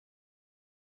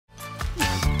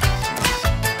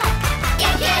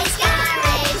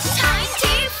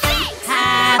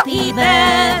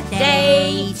Happy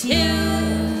birthday to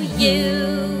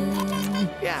you.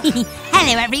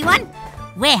 Hello, everyone.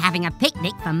 We're having a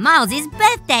picnic for Miles's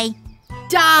birthday.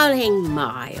 Darling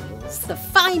Miles, the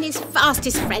finest,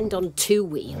 fastest friend on two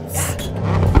wheels.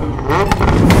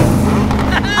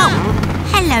 Oh,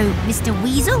 hello, Mr.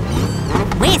 Weasel.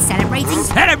 We're celebrating...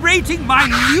 Celebrating my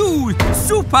new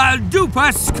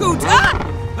super-duper scooter?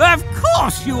 Of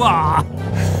course you are!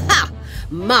 Ha!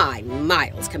 My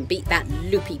Miles can beat that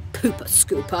loopy pooper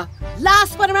scooper.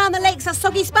 Last one around the lake's a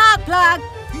soggy spark plug.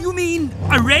 You mean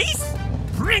a race?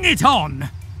 Bring it on!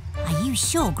 Are you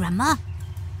sure, Grandma?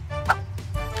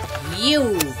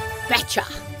 You betcha.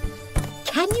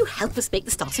 Can you help us make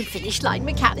the start and finish line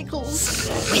mechanicals?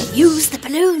 We'll use the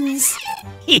balloons.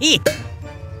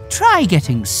 Try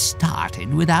getting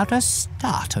started without a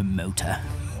starter motor.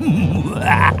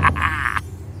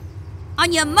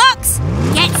 On your marks,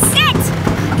 get set,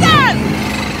 go!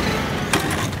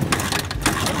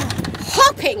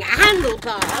 Hopping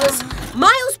handlebars.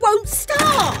 Miles won't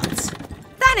start.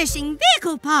 Vanishing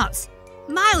vehicle parts.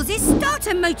 Miles's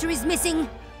starter motor is missing.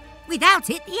 Without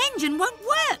it, the engine won't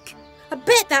work. I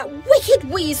bet that wicked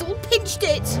weasel pinched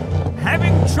it.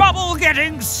 Having trouble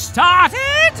getting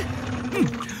started?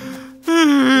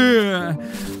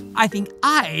 I think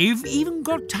I've even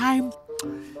got time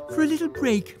for a little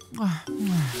break.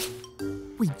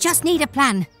 We just need a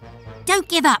plan. Don't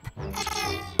give up.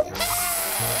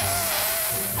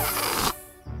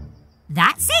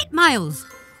 That's it, Miles.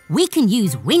 We can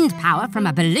use wind power from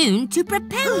a balloon to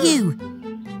propel you.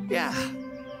 Yeah.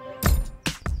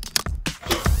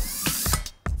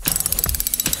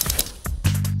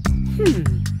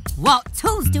 What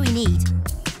tools do we need?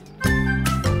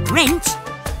 Wrench,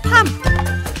 pump.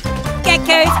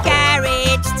 Gecko's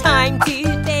garage, time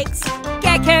to fix.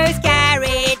 Gecko's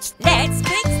garage, let's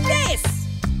fix this.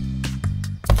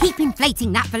 Keep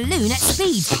inflating that balloon at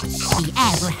speed. The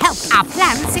air will help our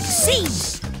plan succeed.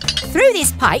 Through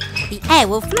this pipe, the air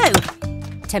will flow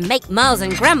to make Miles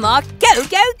and Grandma go,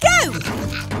 go, go.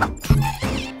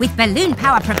 With balloon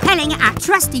power propelling our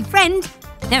trusty friend,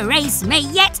 the race may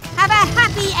yet have a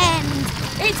happy end.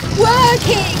 It's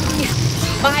working.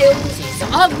 Miles is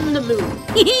on the moon.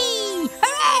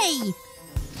 Hooray!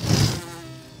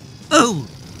 Oh,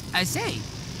 I say,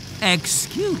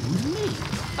 excuse me.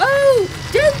 Oh,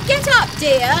 don't get up,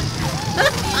 dear.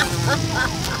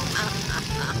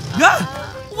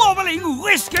 Wobbling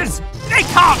whiskers! They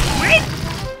can't win!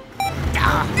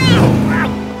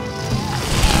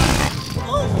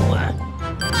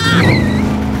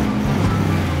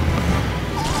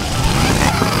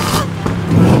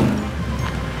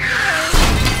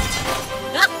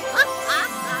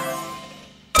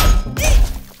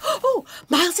 Oh,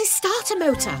 Miles' starter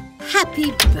motor.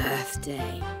 Happy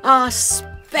birthday. Our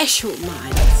special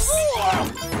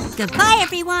Miles. Goodbye,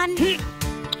 everyone.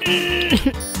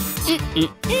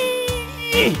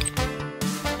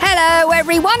 Hello,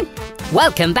 everyone.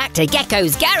 Welcome back to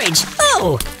Gecko's garage.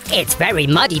 Oh, it's very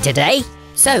muddy today,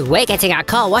 so we're getting our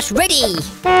car wash ready.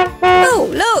 Oh,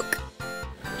 look.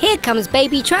 Here comes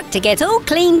Baby Truck to get all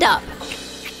cleaned up.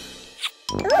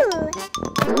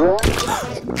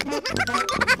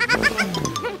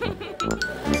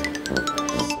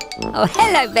 Oh,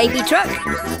 hello, Baby Truck.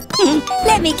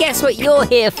 Let me guess what you're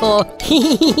here for.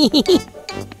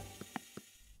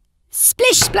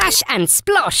 Splish, splash and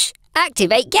splosh.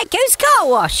 Activate Gecko's car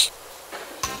wash.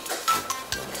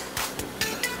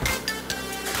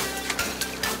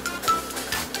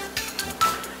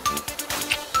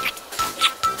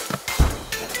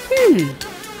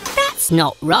 That's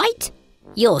not right.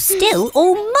 You're still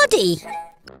all muddy.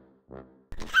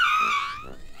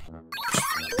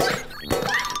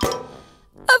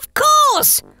 Of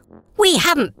course! We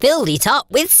haven't filled it up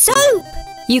with soap.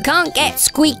 You can't get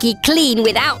squeaky clean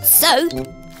without soap.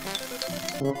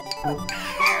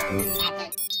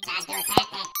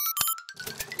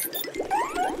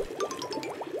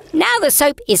 Now the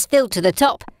soap is filled to the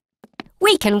top.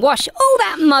 We can wash all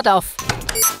that mud off.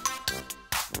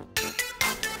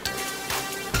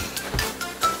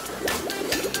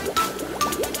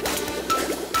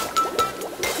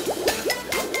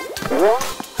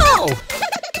 Oh!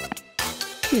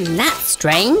 That's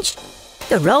strange.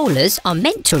 The rollers are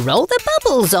meant to roll the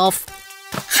bubbles off.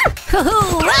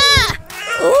 Hurrah!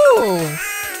 Ooh!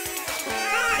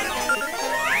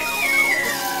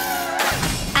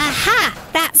 Aha!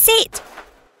 That's it!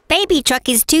 Baby Truck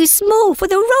is too small for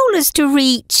the rollers to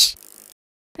reach.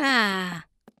 Ah.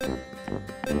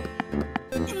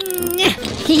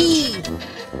 Hee.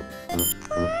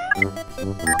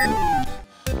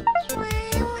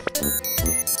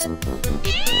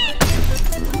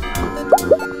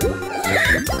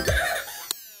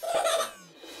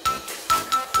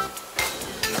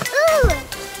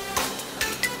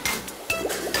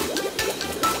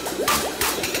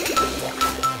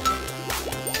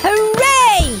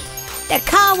 The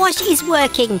car wash is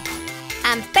working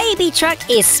and baby truck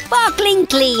is sparkling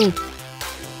clean.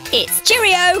 It's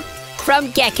cheerio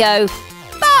from Gecko.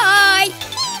 Bye!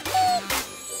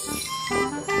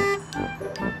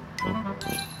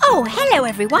 Oh, hello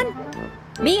everyone.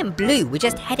 Me and Blue were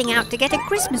just heading out to get a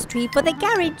Christmas tree for the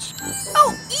garage.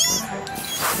 Oh,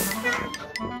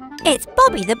 it's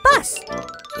Bobby the bus.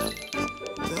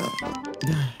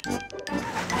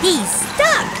 He's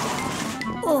stuck.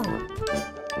 Oh.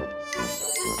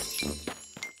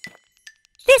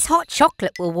 This hot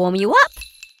chocolate will warm you up.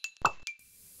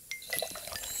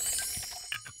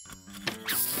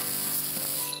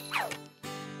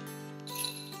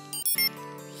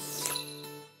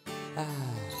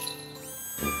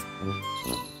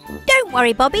 Don't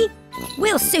worry, Bobby.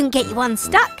 We'll soon get you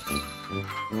unstuck.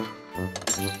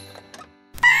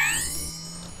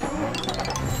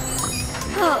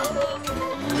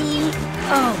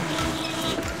 Oh.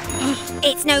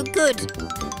 It's no good.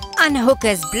 Unhook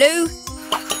us, Blue.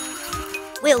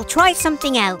 We'll try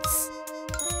something else.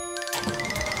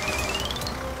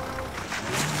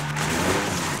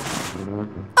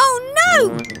 Oh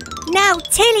no! Now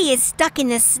Tilly is stuck in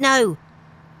the snow.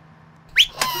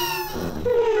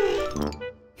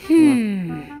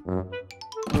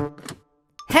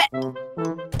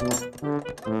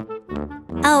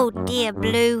 Oh dear,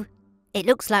 Blue. It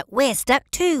looks like we're stuck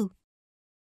too.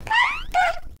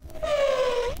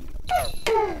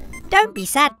 Don't be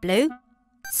sad, Blue.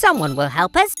 Someone will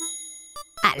help us.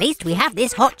 At least we have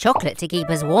this hot chocolate to keep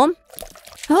us warm.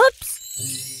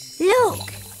 Oops!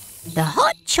 Look! The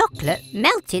hot chocolate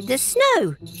melted the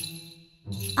snow.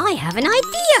 I have an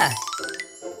idea.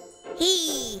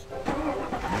 Hee!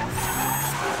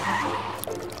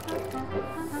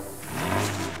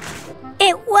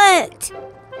 It worked!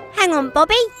 Hang on,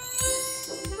 Bobby.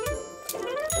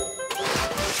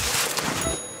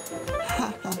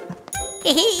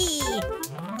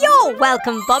 You're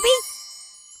welcome, Bobby.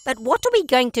 But what are we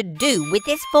going to do with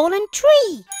this fallen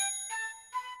tree?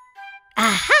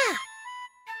 Aha!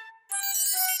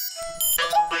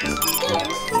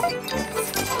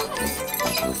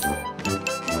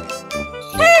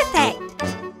 Perfect!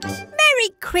 Merry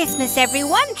Christmas,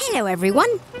 everyone. Hello,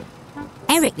 everyone.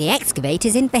 Eric the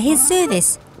excavator's in for his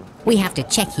service. We have to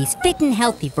check he's fit and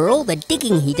healthy for all the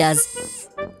digging he does.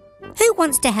 Who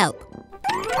wants to help?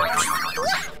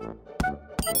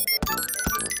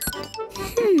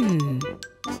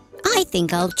 I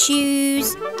think I'll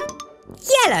choose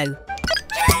yellow.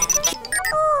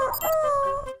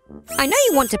 I know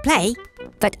you want to play,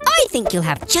 but I think you'll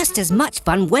have just as much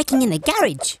fun working in the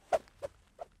garage.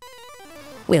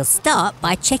 We'll start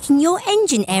by checking your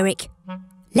engine, Eric.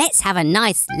 Let's have a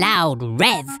nice loud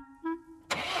rev.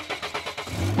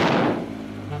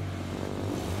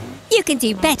 You can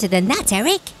do better than that,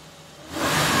 Eric.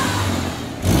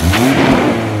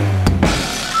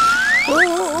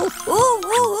 Ooh, ooh,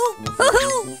 ooh,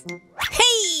 ooh.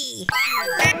 Hey!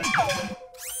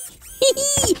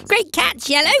 Great catch,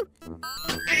 Yellow.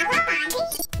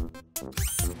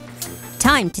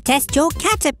 Time to test your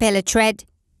caterpillar tread.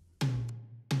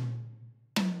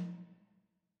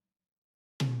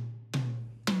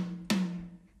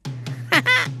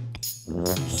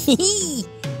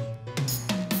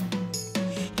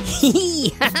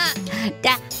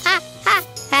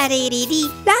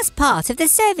 That's part of the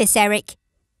service, Eric.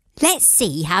 Let's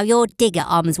see how your digger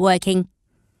arm's working.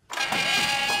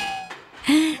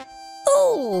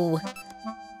 Ooh!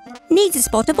 Needs a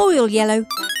spot of oil, Yellow.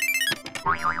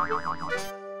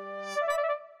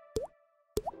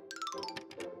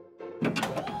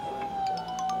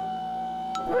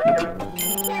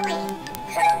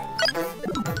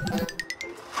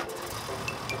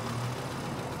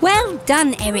 Well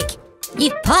done, Eric.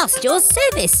 You've passed your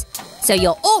service, so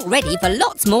you're all ready for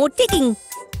lots more digging.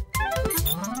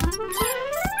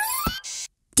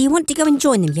 Do you want to go and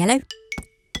join them, Yellow?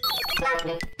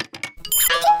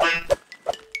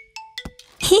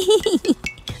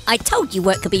 I told you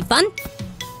work could be fun.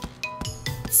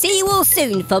 See you all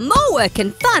soon for more work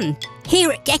and fun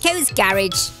here at Gecko's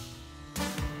Garage.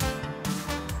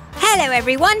 Hello,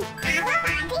 everyone.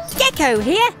 Gecko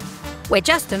here. We're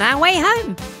just on our way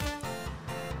home.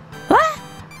 What?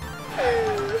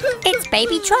 It's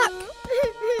Baby Truck.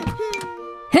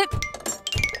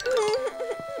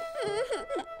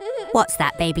 What's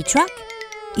that, Baby Truck?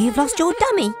 You've lost your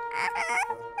dummy.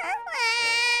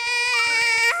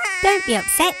 Don't be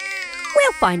upset.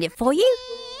 We'll find it for you.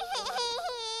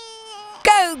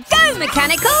 Go, go,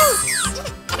 Mechanicals!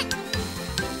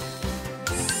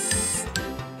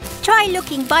 Try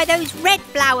looking by those red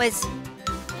flowers.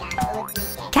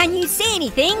 Can you see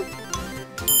anything?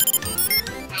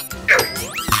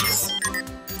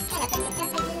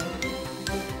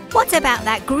 What about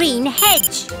that green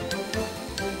hedge?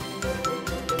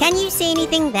 Can you see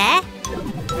anything there?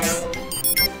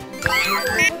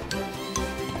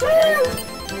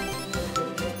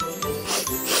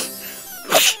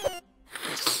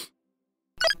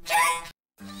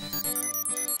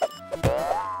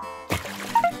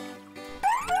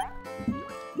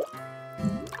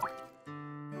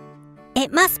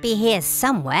 It must be here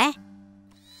somewhere.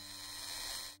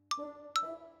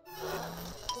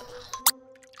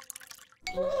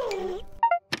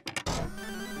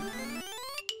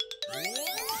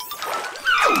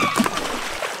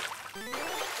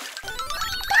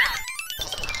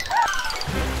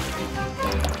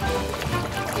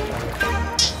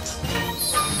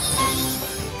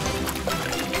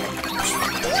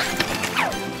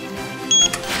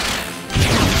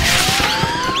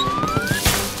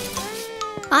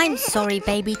 I'm sorry,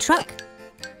 baby truck.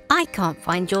 I can't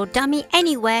find your dummy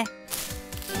anywhere.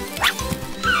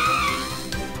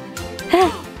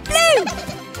 Blue!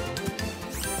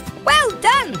 Well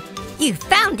done! You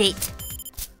found it.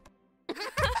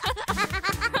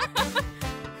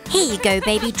 Here you go,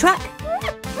 baby truck.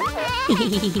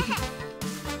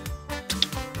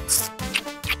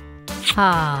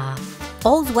 Ah,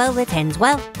 all's well that ends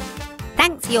well.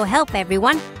 Thanks for your help,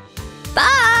 everyone.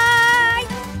 Bye!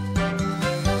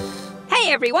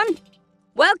 Hey everyone!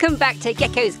 Welcome back to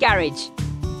Gecko's garage.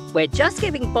 We're just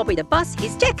giving Bobby the bus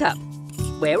his checkup.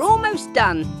 We're almost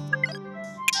done.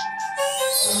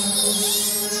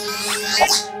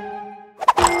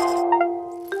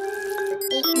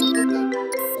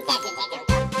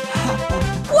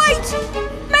 Wait!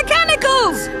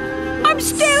 Mechanicals! I'm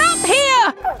still up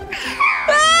here!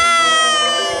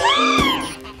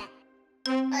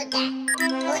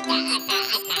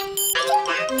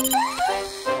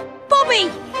 Bobby!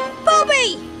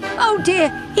 Bobby! Oh dear,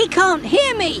 he can't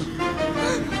hear me!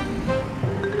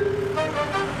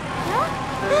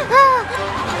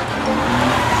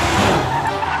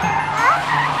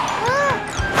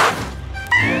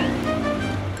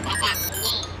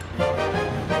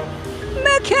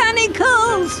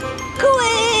 Mechanicals!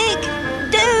 Quick!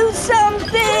 Do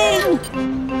something!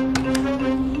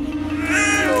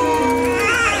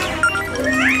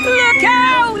 Look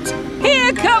out!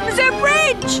 Here comes a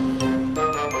bridge!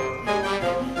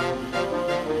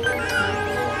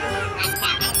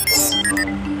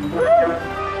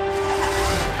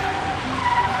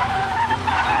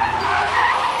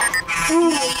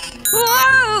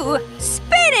 Whoa!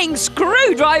 Spinning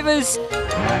screwdrivers!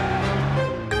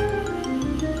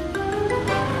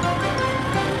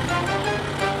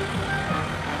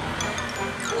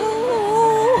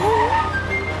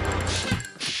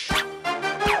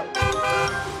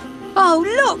 Oh,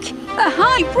 look! A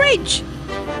high bridge!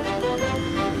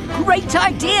 Great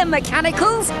idea,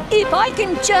 Mechanicals! If I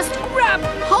can just grab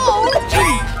hold...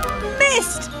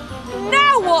 Missed!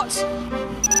 Now what?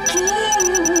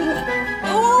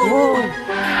 Oh.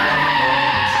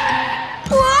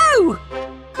 Whoa!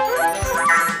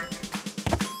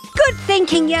 Good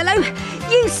thinking, Yellow.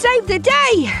 You saved the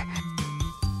day.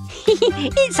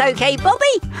 It's okay,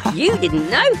 Bobby. You didn't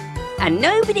know, and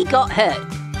nobody got hurt.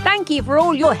 Thank you for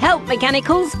all your help,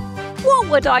 Mechanicals. What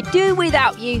would I do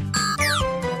without you?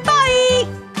 Bye!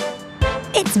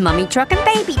 It's Mummy Truck and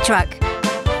Baby Truck.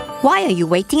 Why are you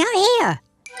waiting out here?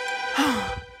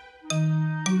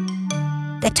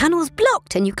 The tunnel's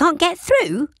blocked and you can't get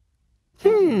through?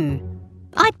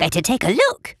 I'd better take a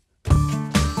look.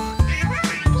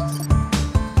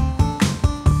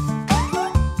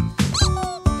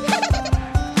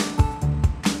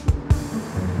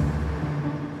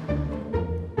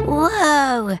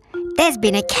 Whoa! There's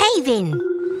been a cave-in.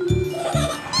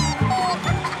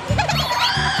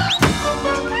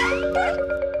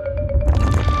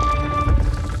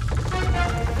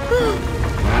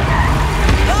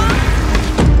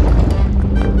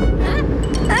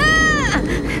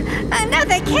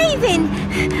 Another cave-in!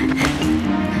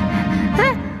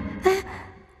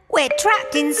 We're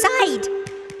trapped inside.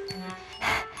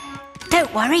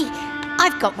 Don't worry,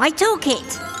 I've got my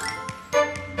toolkit.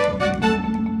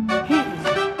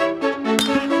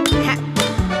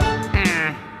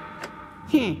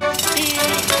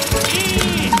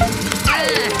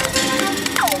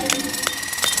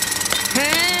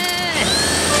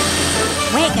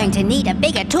 We're going to need a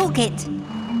bigger toolkit.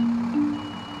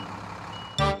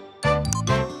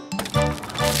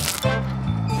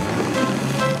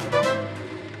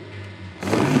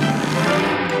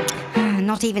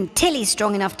 Not even Tilly's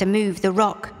strong enough to move the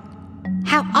rock.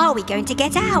 How are we going to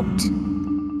get out?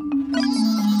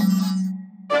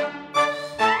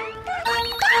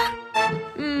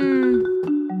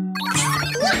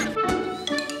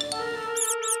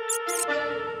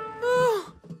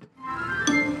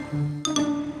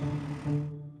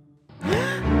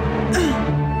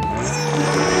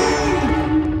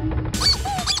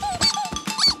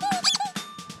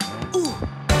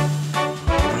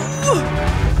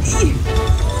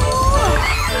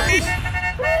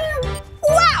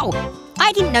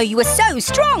 know you were so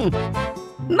strong.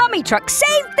 Mummy Truck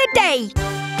saved the day.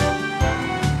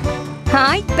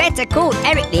 I'd better call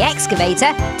Eric the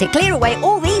excavator to clear away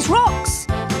all these rocks.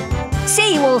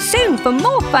 See you all soon for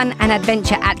more fun and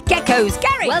adventure at Gecko's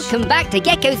Garage. Welcome back to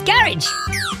Gecko's Garage.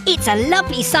 It's a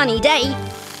lovely sunny day,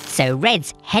 so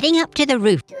Red's heading up to the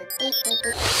roof.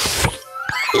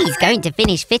 He's going to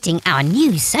finish fitting our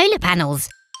new solar panels.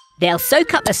 They'll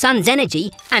soak up the sun's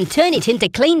energy and turn it into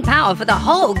clean power for the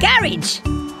whole garage.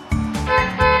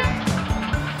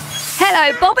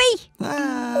 Hello, Bobby.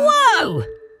 Whoa!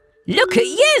 Look at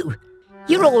you.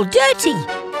 You're all dirty,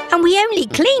 and we only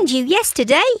cleaned you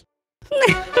yesterday.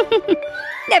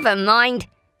 Never mind.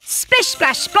 Splish,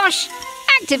 splash, splosh.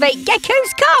 Activate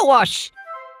Gecko's car wash.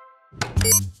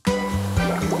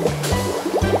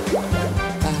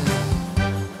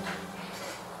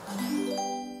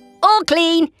 All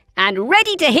clean and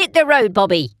ready to hit the road,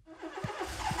 Bobby.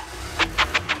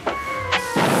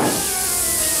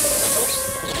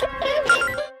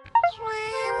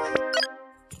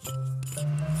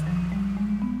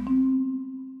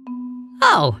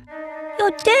 Oh,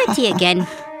 you're dirty again.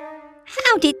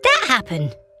 How did that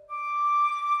happen?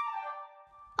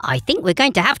 I think we're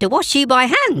going to have to wash you by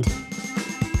hand.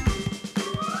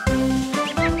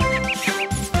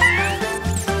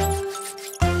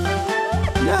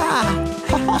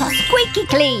 Squeaky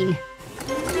clean.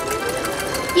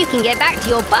 You can get back to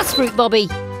your bus route, Bobby.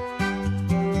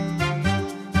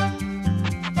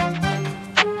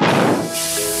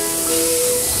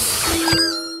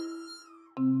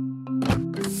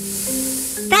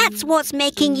 That's what's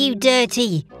making you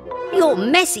dirty. Your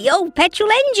messy old petrol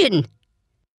engine.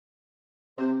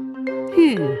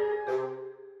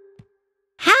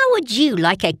 How would you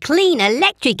like a clean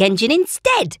electric engine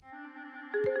instead?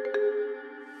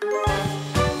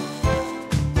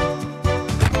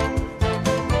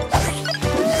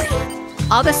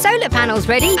 Are the solar panels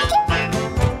ready?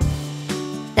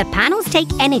 The panels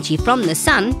take energy from the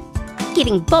sun,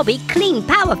 giving Bobby clean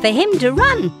power for him to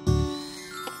run.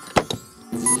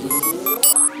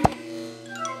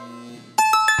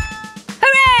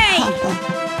 Hooray!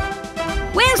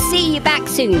 We'll see you back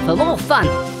soon for more fun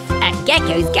at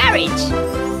Gecko's Garage.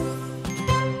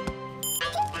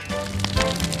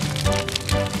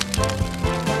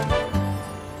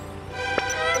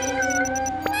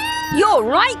 You're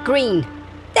right, Green.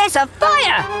 There's a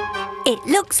fire. It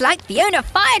looks like Fiona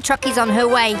Fire Truck is on her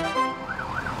way.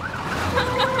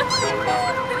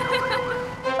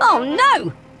 Oh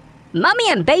no! Mummy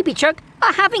and Baby Truck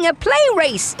are having a play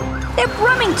race. They're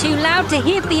brumming too loud to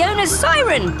hear Fiona's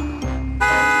siren.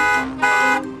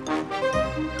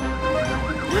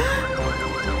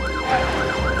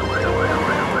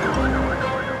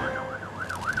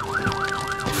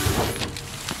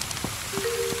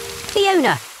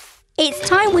 Fiona, it's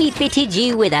time we fitted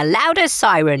you with a louder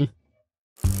siren.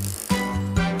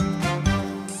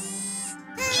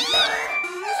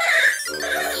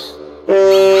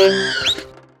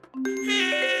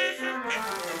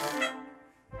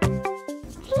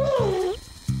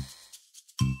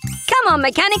 Come on,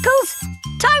 Mechanicals!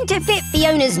 Time to fit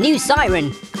Fiona's new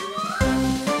siren.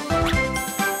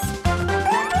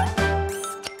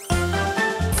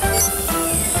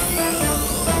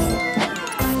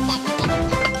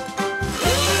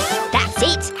 That's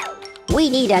it! We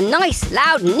need a nice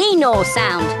loud Neenor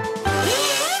sound.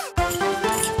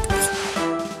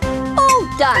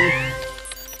 All done!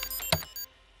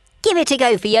 Give it a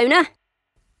go, Fiona.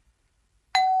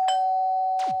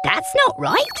 That's not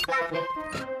right.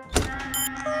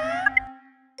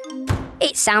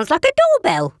 It sounds like a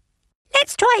doorbell.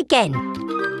 Let's try again.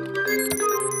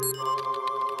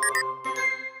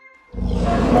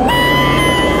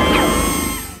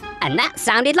 And that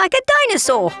sounded like a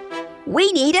dinosaur.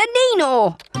 We need a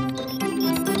Neenor.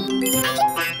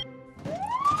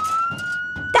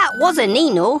 That was a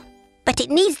Neenor, but it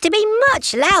needs to be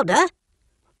much louder.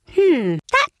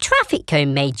 That traffic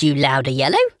cone made you louder,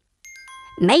 Yellow.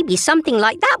 Maybe something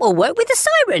like that will work with the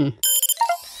siren.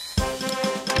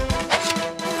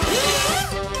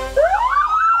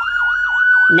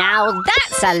 Now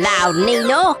that's a loud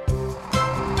Neenor.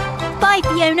 Bye,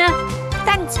 Fiona.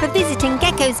 Thanks for visiting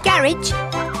Gecko's Garage.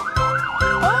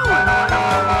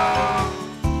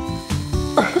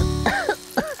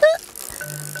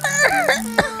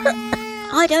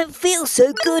 I don't feel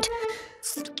so good.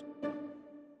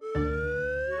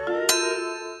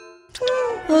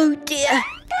 Oh dear,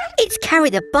 it's Carry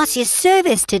the Bus's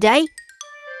service today.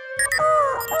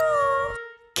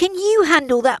 Can you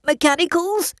handle that,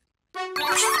 Mechanicals?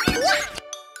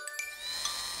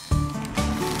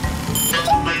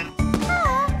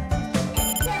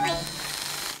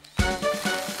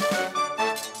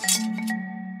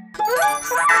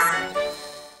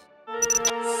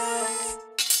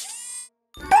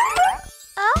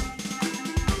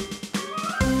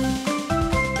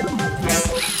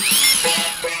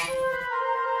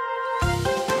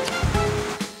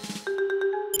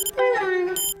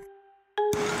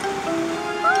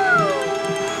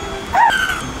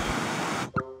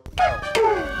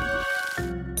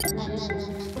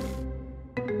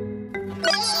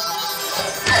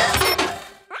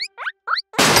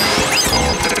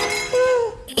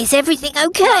 Is everything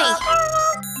okay?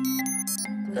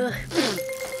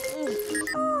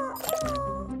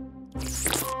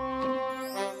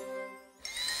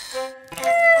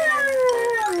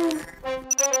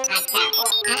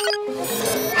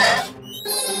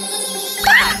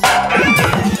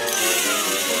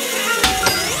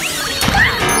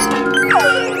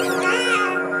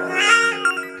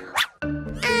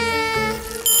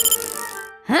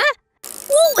 Huh?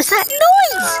 What was that noise?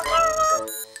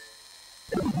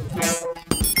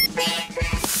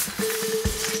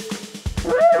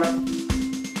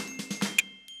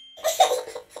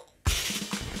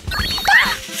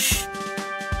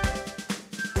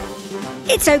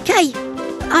 It's okay.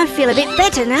 I feel a bit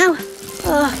better now.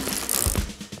 Huh?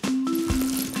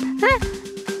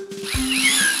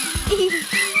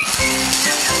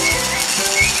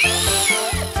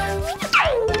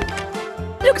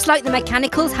 Looks like the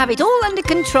mechanicals have it all under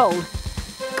control.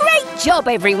 Great job,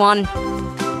 everyone.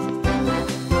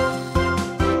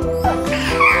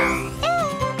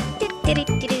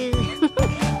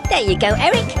 There you go,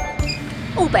 Eric.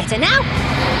 All better now.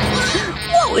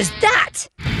 What was that?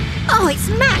 Oh, it's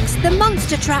Max, the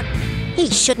monster truck. He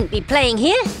shouldn't be playing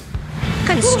here.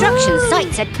 Construction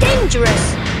sites are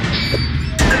dangerous.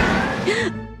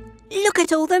 Look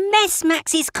at all the mess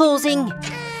Max is causing.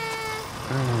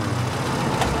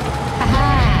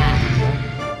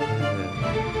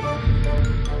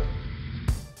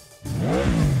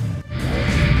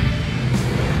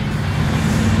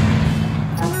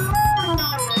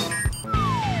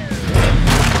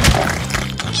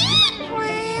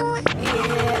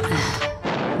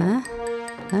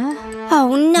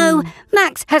 Oh no,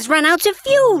 Max has run out of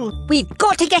fuel. We've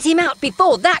got to get him out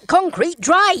before that concrete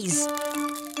dries.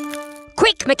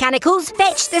 Quick, mechanicals,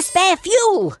 fetch the spare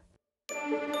fuel.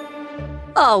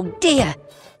 Oh dear,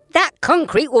 that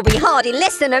concrete will be hard in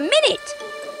less than a minute.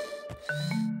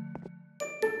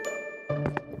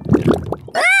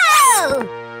 Oh!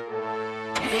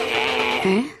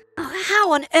 Huh? Oh,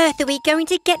 how on earth are we going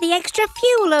to get the extra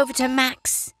fuel over to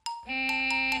Max?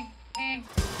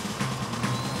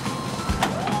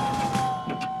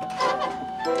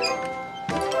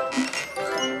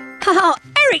 Oh,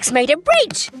 Eric's made a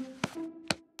bridge!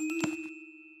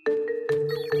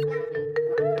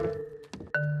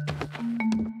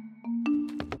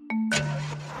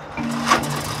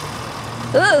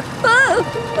 Oh, oh,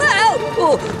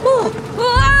 oh, oh,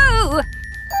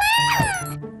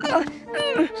 oh.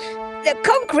 The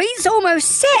concrete's almost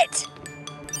set.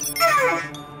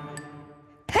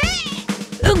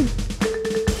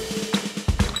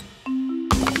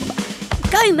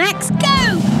 Go, Max, go!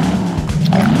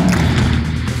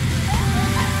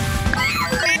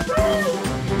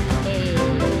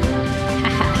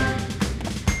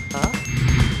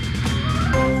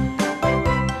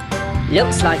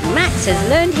 Looks like Max has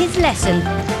learned his lesson.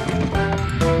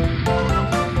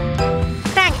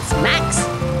 Thanks, Max.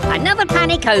 Another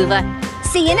panic over.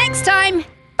 See you next time.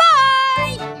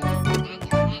 Bye!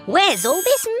 Where's all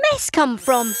this mess come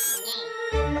from?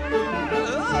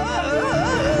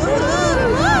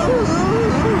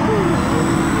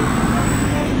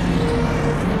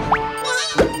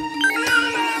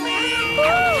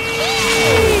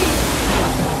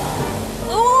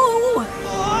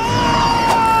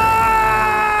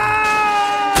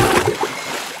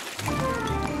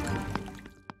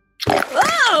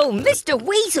 Mr.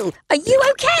 Weasel, are you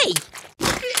okay?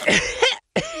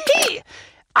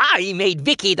 I made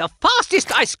Vicky the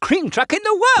fastest ice cream truck in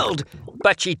the world,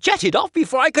 but she jetted off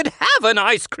before I could have an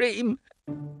ice cream.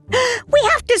 We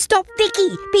have to stop Vicky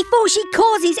before she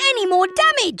causes any more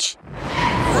damage.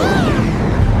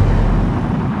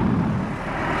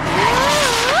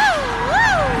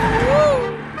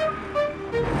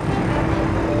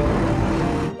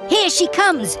 Here she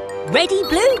comes. Ready,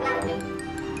 Blue?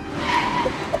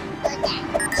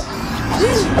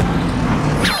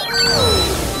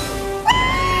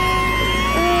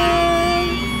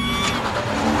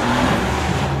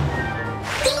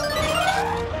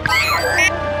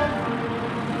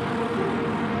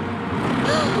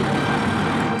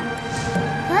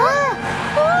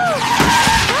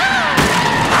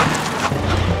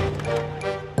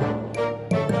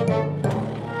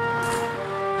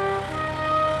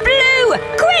 Blue,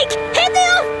 quick, hit the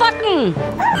off button.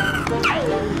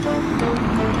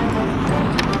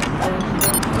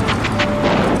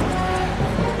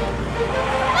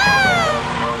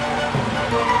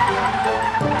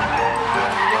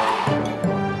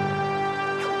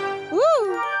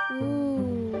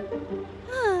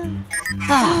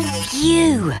 Oh,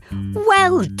 phew!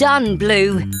 Well done,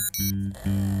 Blue.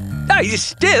 I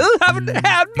still haven't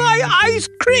had my ice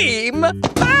cream.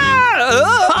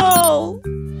 Ah! Oh!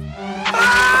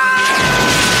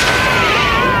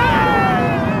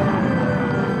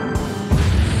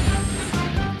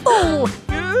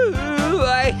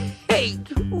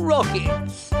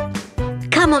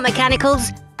 on,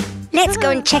 Mechanicals. Let's go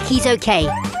and check he's okay.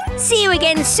 See you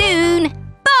again soon.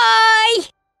 Bye!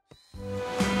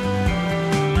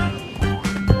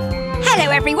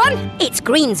 Hello, everyone. It's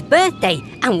Green's birthday,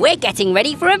 and we're getting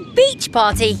ready for a beach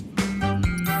party.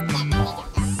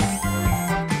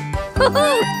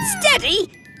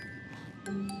 Steady!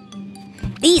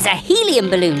 These are helium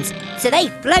balloons, so they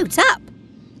float up.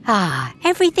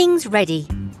 Everything's ready.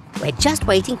 We're just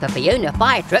waiting for Fiona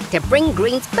Fire Truck to bring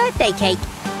Green's birthday cake.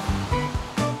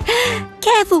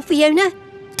 Careful, Fiona.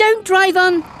 Don't drive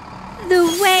on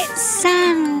the wet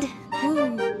sand.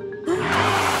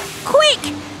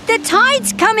 Quick! The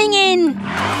tide's coming in.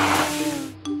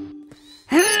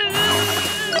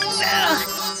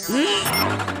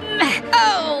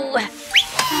 Oh!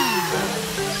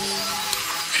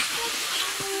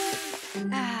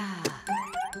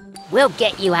 We'll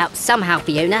get you out somehow,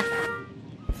 Fiona.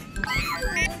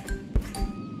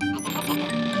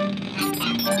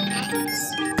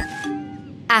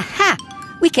 Aha!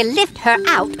 We can lift her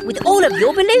out with all of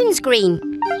your balloons,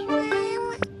 Green.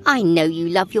 I know you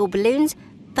love your balloons,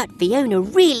 but Fiona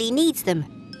really needs them.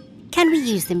 Can we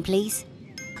use them, please?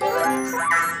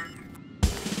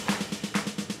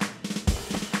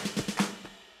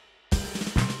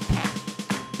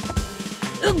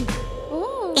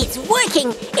 It's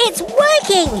working! It's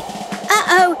working!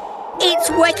 Uh-oh! It's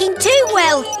working too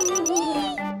well!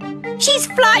 She's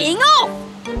flying off!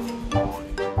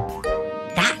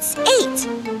 That's it!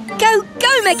 Go,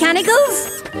 go, Mechanicals!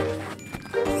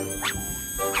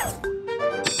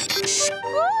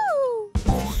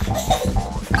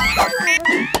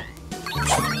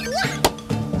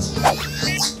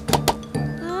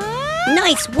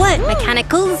 Nice work,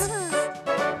 Mechanicals!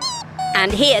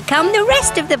 And here come the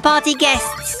rest of the party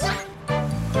guests.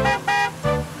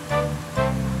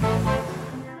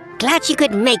 Glad you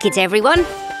could make it, everyone.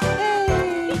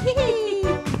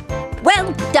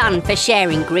 Well done for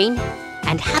sharing, Green.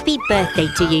 And happy birthday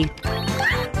to you.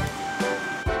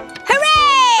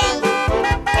 Hooray!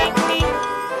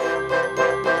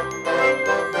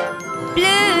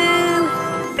 Blue!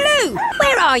 Blue,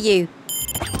 where are you?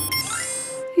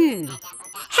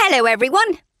 Hello,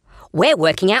 everyone. We're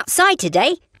working outside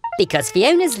today because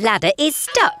Fiona's ladder is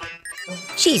stuck.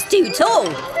 She's too tall.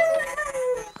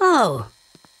 Oh.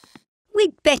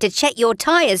 We'd better check your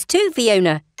tyres too,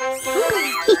 Fiona.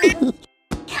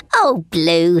 Oh,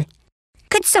 Blue.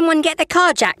 Could someone get the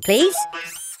car jack, please?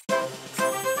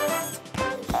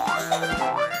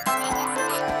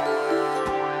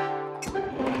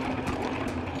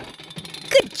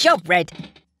 Good job, Red.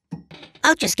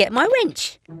 I'll just get my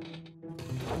wrench.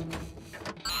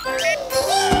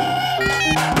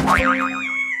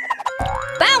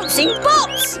 Bouncing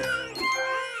box!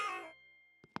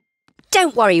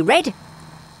 Don't worry, Red.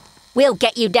 We'll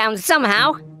get you down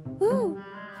somehow.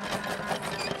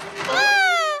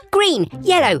 Green,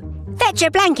 yellow, fetch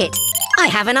a blanket. I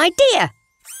have an idea.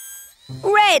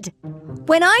 Red,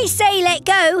 when I say let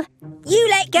go, you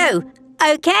let go,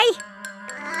 okay?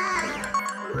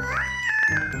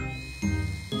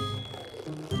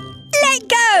 Let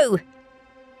go!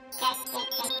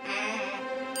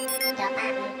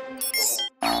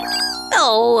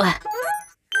 Oh.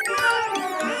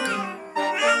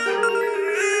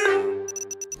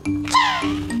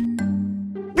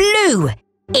 Blue,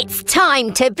 it's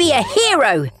time to be a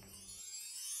hero.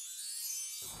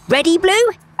 Ready,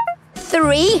 Blue?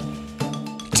 3,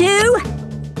 2,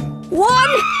 1,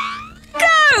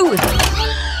 go!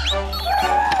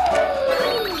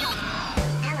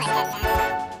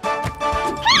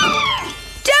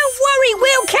 Don't worry,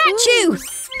 we'll catch you.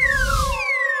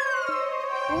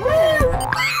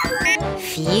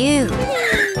 Phew.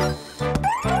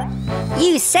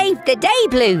 You saved the day,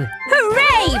 Blue.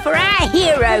 Hooray for our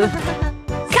hero.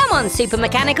 Come on, Super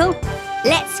Mechanical.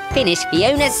 Let's finish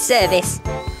Fiona's service.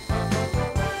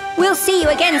 We'll see you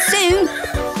again soon.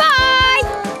 Bye!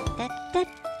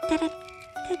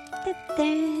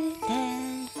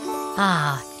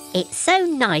 Ah, it's so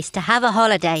nice to have a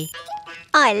holiday.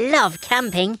 I love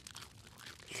camping.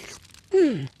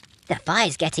 The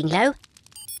fire's getting low.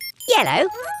 Yellow,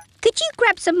 could you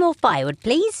grab some more firewood,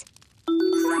 please?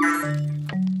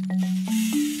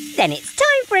 Then it's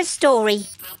time for a story.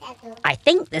 I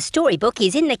think the storybook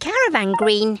is in the caravan,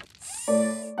 Green.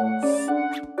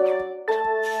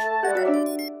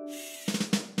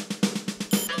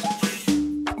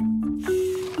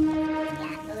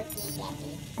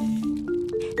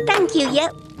 Thank you,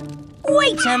 Yep.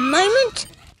 Wait a moment.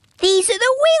 These are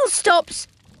the wheel stops,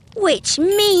 which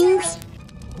means...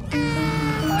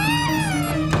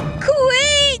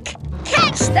 Quick!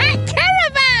 Catch that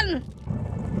caravan!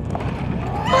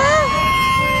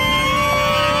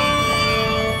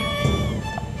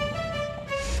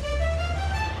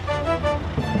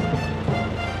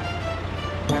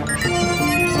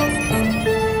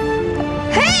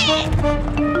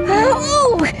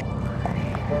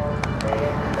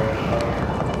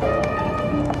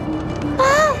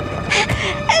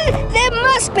 There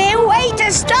must be a way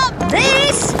to stop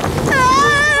this!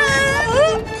 Ah!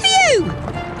 Phew!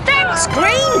 Thanks,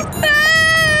 Green!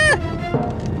 Ah!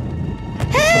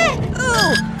 Ah!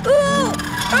 Oh! Oh!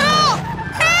 Oh!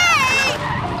 Hey!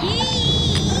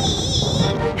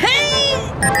 Hey!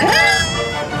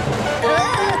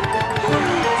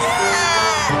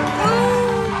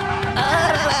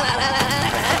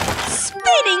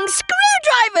 Spinning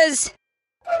screwdrivers!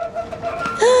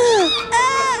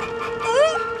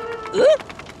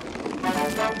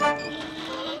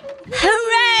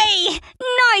 Hooray!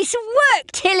 Nice work,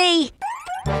 Tilly!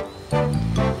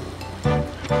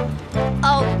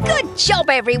 Oh, good job,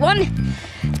 everyone!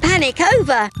 Panic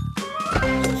over!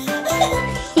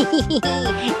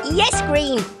 Yes,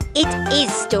 Green, it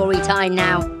is story time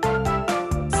now.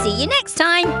 See you next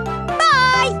time.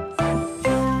 Bye!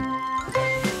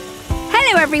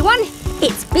 Hello, everyone.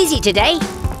 It's busy today.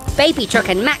 Baby Truck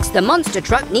and Max the monster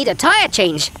truck need a tyre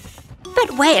change.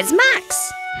 But where's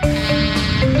Max?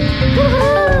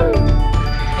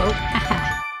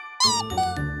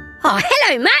 Oh,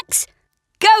 hello, Max.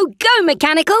 Go, go,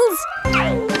 mechanicals.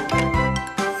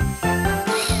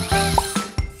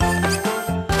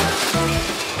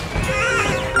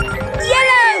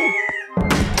 Yellow!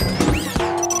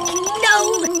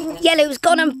 No! Yellow's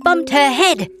gone and bumped her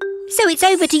head. So it's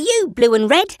over to you, Blue and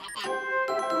Red.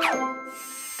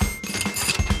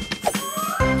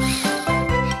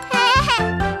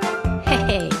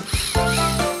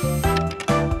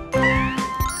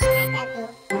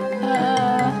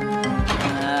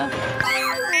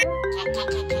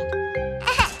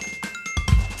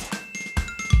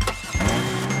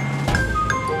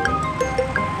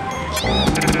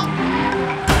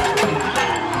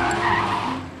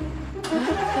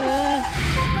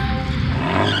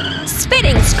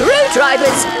 Spinning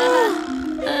screwdrivers!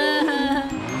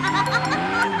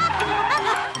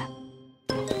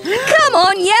 Come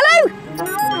on, Yellow!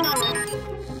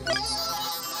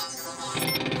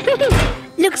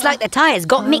 Looks like the tyres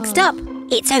got mixed up.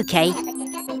 It's okay.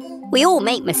 We all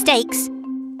make mistakes.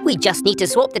 We just need to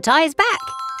swap the tyres back.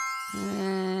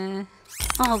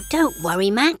 Oh, don't worry,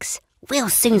 Max. We'll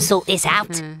soon sort this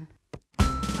out.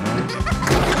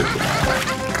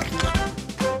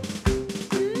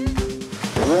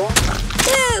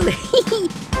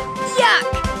 Yuck!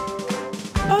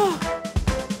 Oh.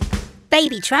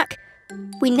 Baby Truck,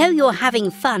 we know you're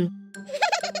having fun,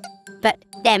 but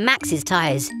they're Max's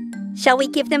tyres. Shall we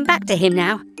give them back to him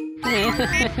now?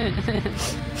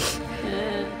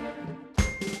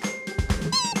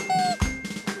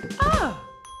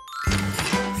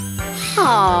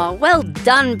 Oh, well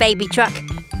done, Baby Truck.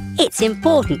 It's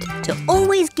important to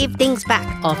always give things back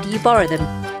after you borrow them.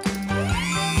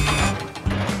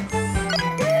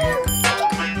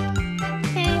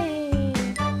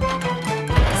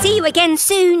 See you again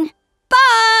soon.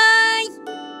 Bye!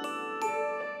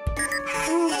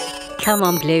 Come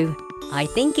on, Blue. I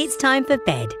think it's time for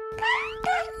bed.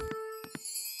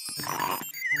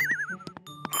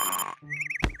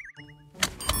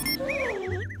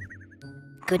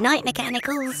 Good night,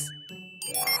 mechanicals.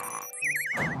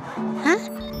 Huh?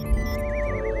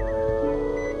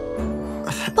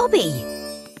 Bobby,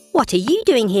 what are you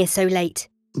doing here so late?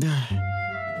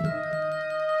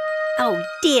 Oh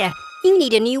dear, you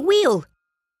need a new wheel.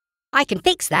 I can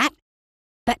fix that,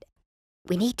 but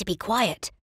we need to be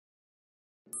quiet.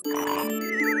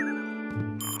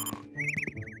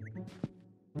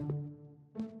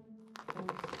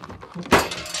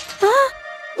 Ah!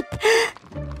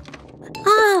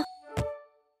 Ah!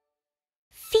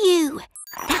 Phew!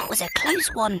 That was a close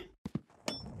one.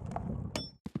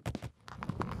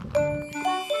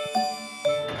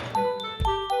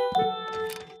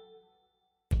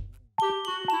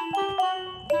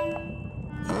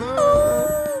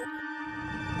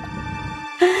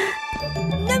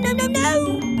 No, no, no,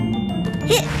 no!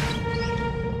 Hit!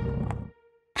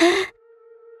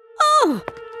 Oh!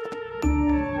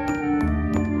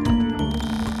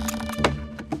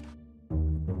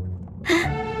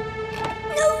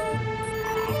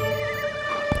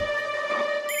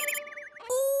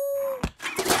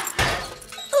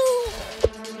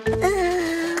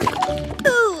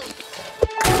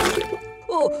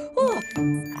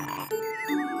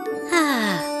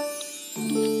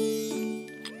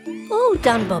 All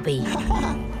done, Bobby.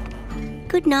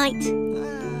 Good night.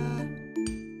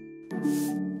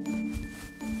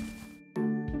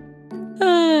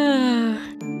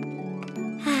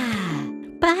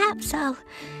 Perhaps I'll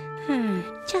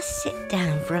just sit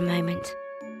down for a moment.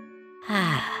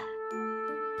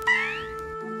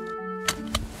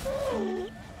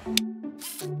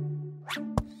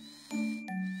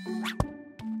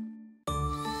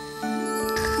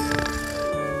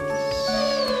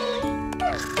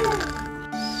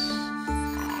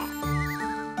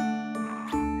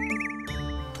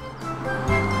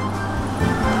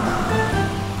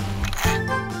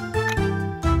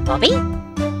 Bobby.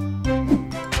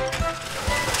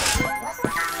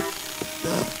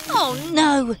 Oh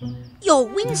no! Your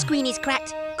windscreen is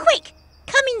cracked. Quick,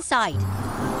 come inside.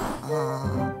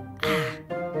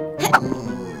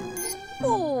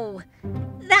 Oh,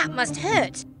 that must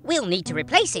hurt. We'll need to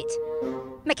replace it.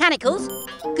 Mechanicals,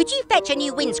 could you fetch a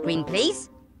new windscreen, please?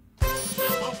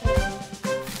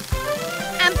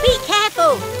 And be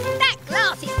careful! That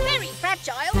glass is very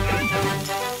fragile.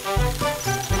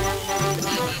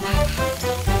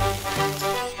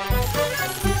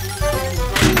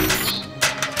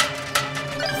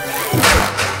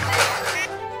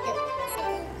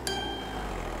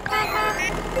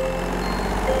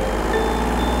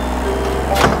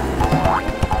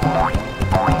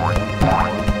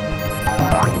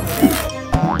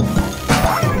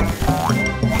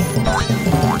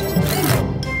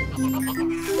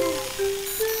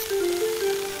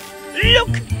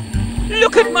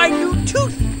 Look at my new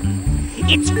tooth!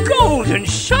 It's gold and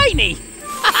shiny!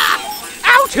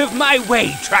 Out of my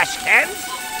way, trash cans!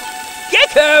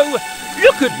 Gecko!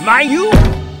 Look at my new...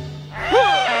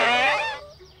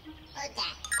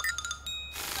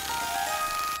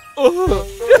 Oh,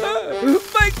 no!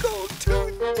 My gold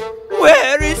tooth!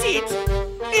 Where is it?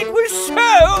 It was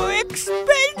so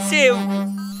expensive!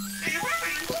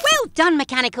 Well done,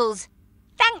 Mechanicals.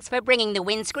 Thanks for bringing the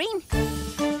windscreen.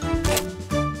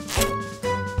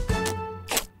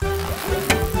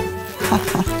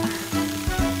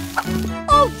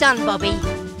 All done, Bobby.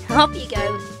 Off you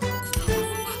go.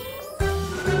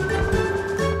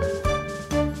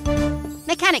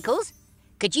 Mechanicals,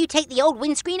 could you take the old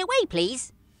windscreen away,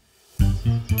 please?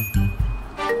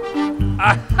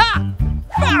 Aha!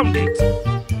 Found it!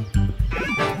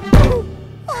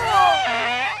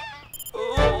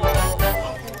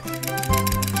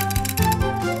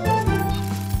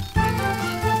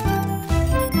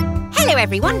 Hello,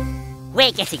 everyone.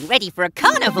 We're getting ready for a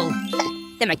carnival.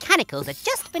 The Mechanicals are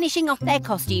just finishing off their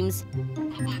costumes.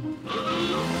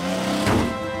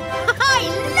 I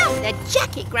love the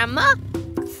jacket, Grandma.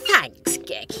 Thanks,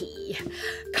 Gecky.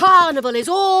 Carnival is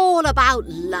all about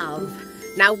love.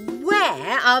 Now,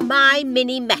 where are my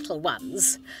mini metal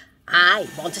ones? I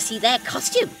want to see their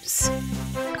costumes.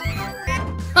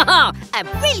 A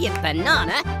brilliant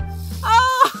banana.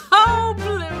 Oh,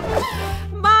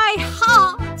 Blue, my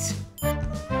heart.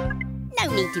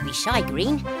 No need to be shy,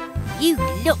 Green. You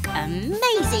look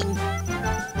amazing.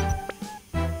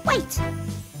 Wait,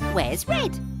 where's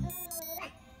Red?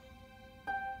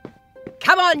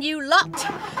 Come on, you lot.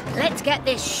 Let's get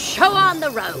this show on the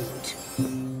road.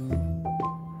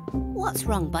 What's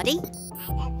wrong, buddy?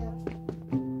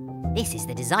 This is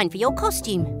the design for your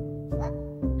costume.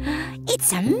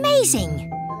 It's amazing.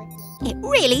 It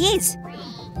really is.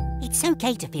 It's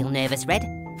okay to feel nervous, Red,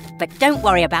 but don't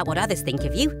worry about what others think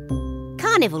of you.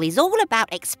 Carnival is all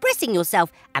about expressing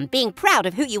yourself and being proud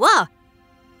of who you are.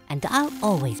 And I'll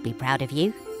always be proud of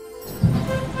you.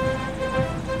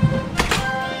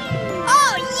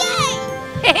 Oh,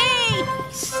 yay! Hey,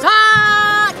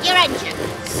 start your engines.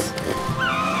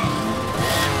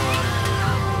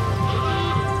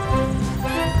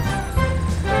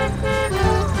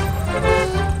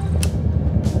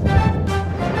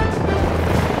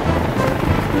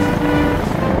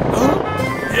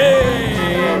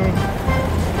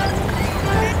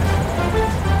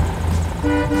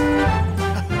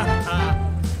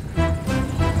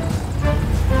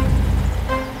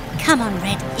 Come on,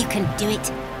 Red, you can do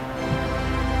it.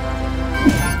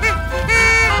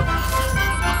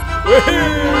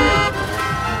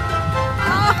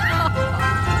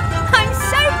 I'm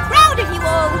so proud of you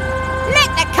all. Let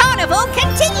the carnival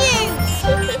continue.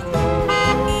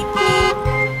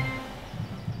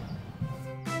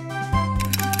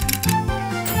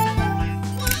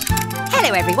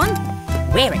 Hello, everyone.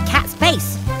 We're at Cat's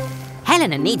Base.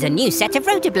 Helena needs a new set of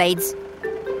rotor blades.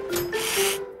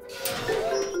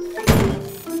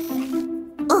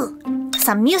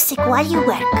 Some music while you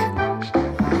work.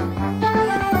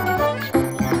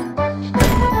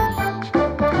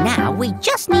 Now we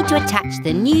just need to attach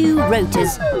the new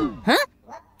rotors. Huh?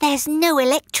 There's no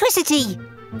electricity.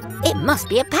 It must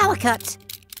be a power cut.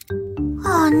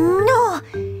 Oh no!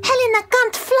 Helena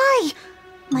can't fly!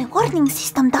 My warning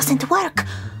system doesn't work.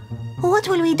 What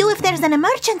will we do if there's an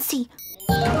emergency?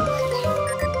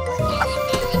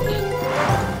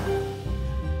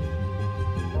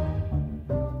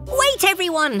 Wait,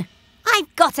 everyone!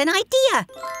 I've got an idea!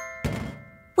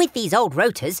 With these old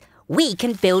rotors, we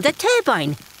can build a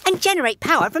turbine and generate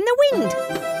power from the wind.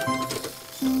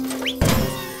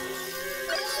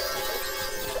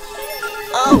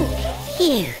 Oh,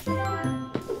 phew.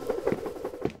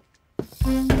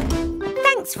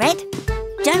 Thanks, Red.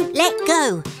 Don't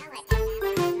go!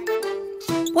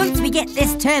 Once we get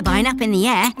this turbine up in the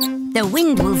air, the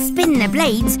wind will spin the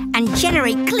blades and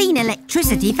generate clean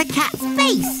electricity for Cat's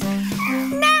base.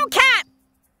 Now, Cat!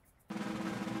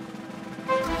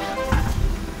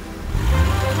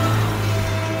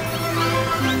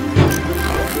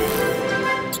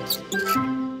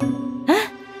 Huh?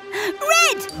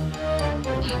 Red!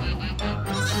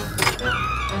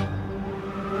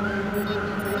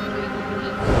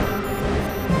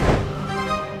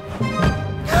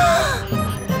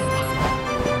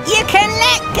 You can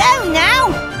let go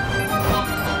now!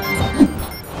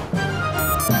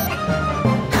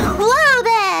 Whoa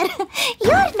there!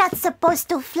 You're not supposed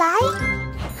to fly.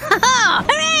 Ha-ha!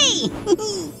 Hooray!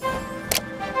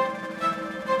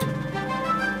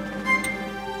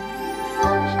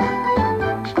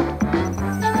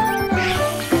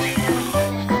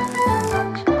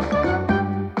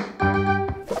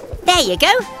 There you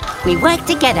go. We work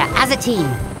together as a team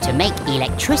to make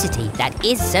electricity that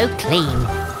is so clean.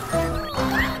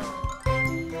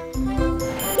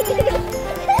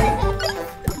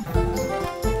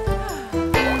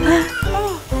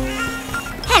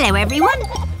 Hello, everyone.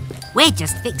 We're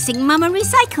just fixing Mama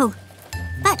Recycle.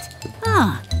 But,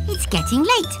 it's getting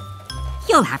late.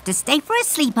 You'll have to stay for a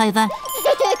sleepover.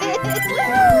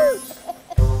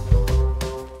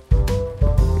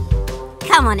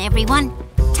 Come on, everyone.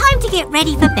 Time to get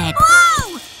ready for bed.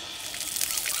 Whoa!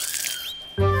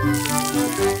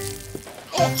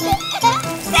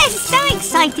 They're so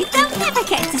excited they'll never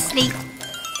get to sleep.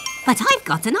 But I've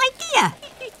got an idea.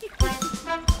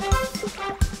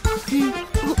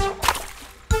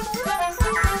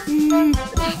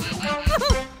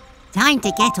 Time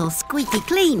to get all squeaky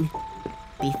clean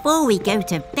before we go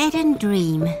to bed and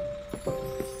dream.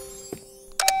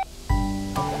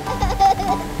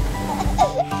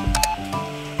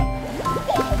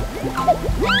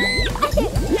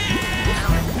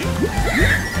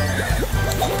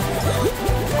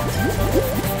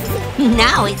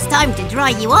 Now it's time to dry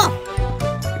you off.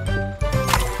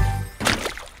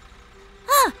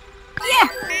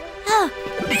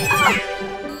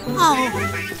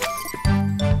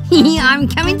 I'm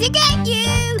coming to get you!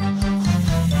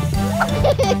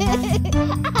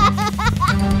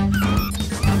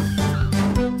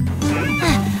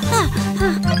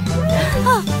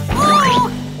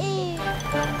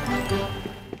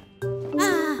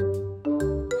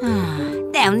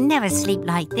 They'll never sleep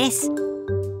like this.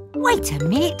 Wait a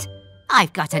minute.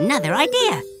 I've got another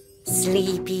idea.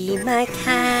 Sleepy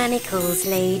mechanicals,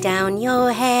 lay down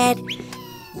your head.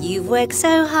 You've worked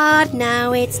so hard,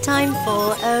 now it's time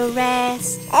for a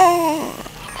rest.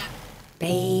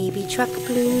 Baby truck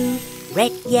blue,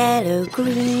 red, yellow,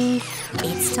 green.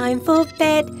 It's time for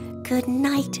bed, good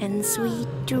night and sweet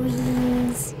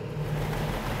dreams.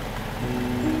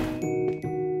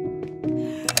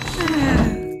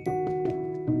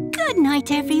 Good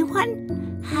night, everyone.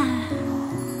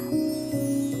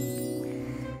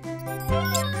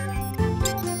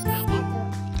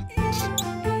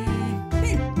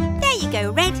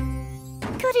 Go, Red.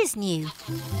 Good as new.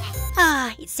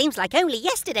 It seems like only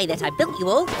yesterday that I built you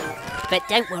all. But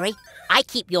don't worry, I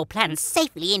keep your plans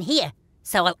safely in here,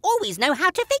 so I'll always know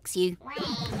how to fix you.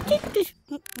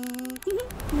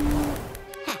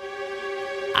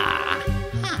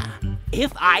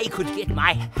 If I could get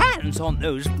my hands on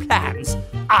those plans,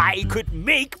 I could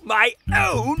make my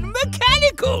own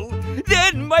mechanical.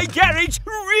 Then my garage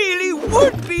really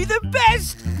would be the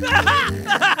best.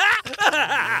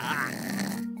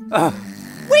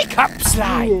 Wake up,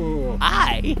 Sly.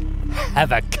 I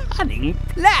have a cunning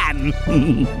plan.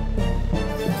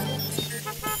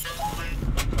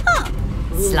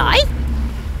 Sly?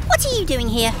 What are you doing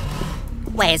here?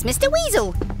 Where's Mr.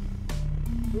 Weasel?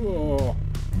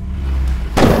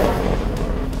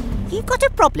 You've got a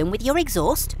problem with your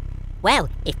exhaust? Well,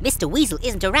 if Mr. Weasel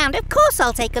isn't around, of course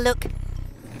I'll take a look.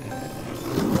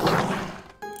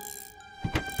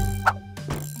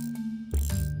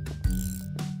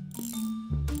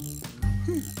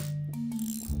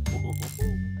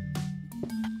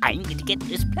 I'm going to get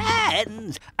those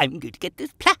plans. I'm going to get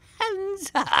those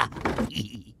plans. Ha-ha!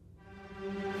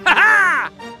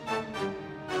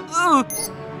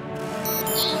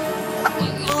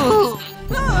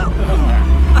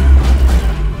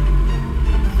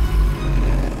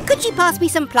 Could you pass me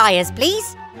some pliers,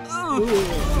 please?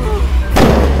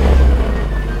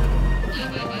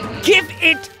 Give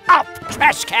it up,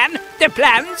 trash can. The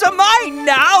plans are mine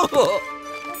now.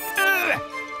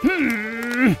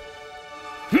 Phew!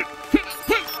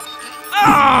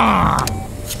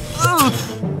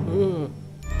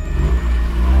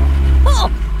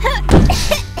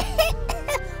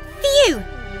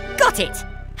 Got it!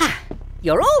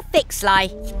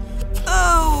 Sly.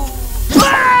 Oh!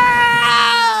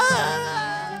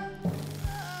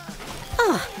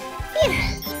 Oh, phew.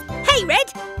 Hey,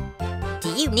 Red. Do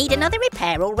you need another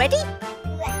repair already?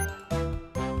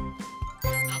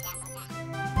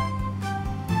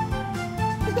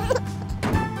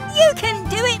 You can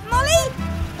do it, Molly!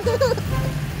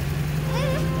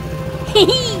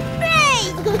 Hooray!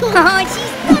 Oh,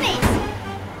 she's done it!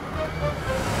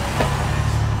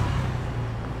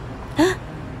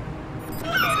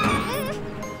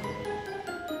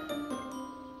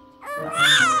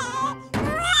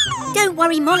 Don't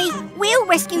worry, Molly. We'll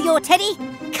rescue your teddy.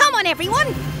 Come on,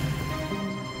 everyone.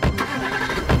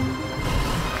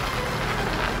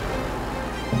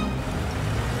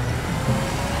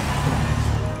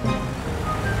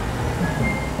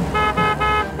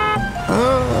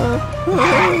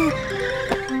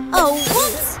 Oh,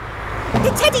 whoops!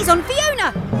 The teddy's on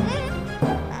Fiona!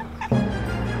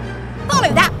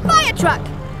 Follow that fire truck!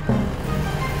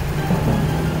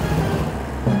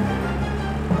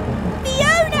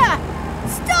 Fiona!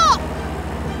 Stop!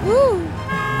 Ooh,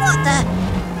 what the?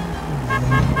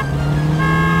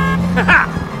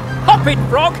 Hop it,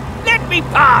 Frog! Let me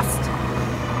past!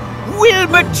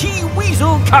 Wilma T.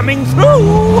 Weasel coming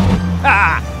through!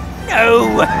 Ah,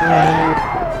 no!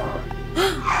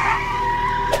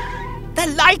 The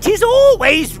light is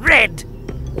always red!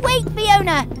 Wait,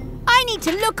 Fiona! I need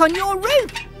to look on your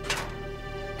roof!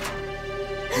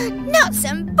 Nuts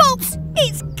and bolts!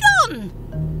 It's gone!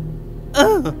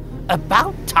 Oh,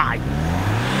 about time.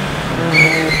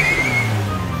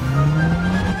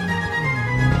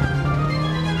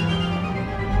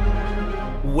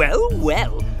 Well,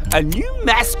 well, a new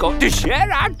mascot to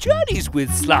share our journeys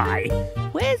with, Sly.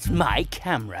 Where's my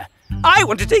camera? I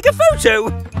want to take a photo.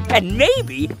 And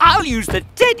maybe I'll use the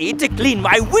teddy to clean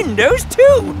my windows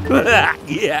too.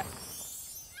 Yeah.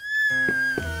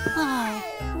 Oh,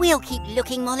 we'll keep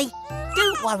looking, Molly.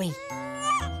 Don't worry.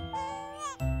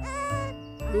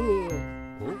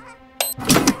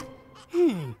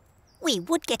 We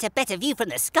would get a better view from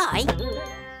the sky.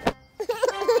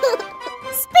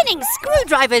 Spinning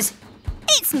screwdrivers!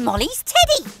 It's Molly's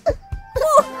teddy!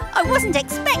 Oh, I wasn't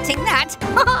expecting that.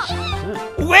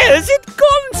 Where's it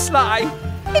gone, Sly?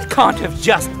 It can't have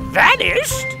just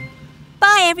vanished.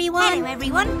 Bye, everyone. Hello,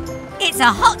 everyone. It's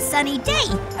a hot, sunny day,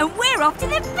 and we're off to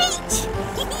the beach.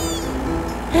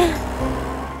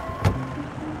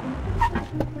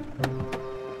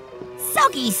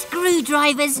 Soggy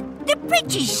screwdrivers. The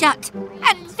bridge is shut,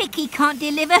 and Vicky can't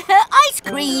deliver her ice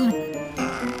cream.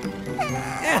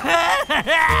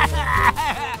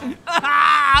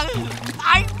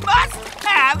 I must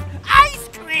have ice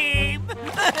cream.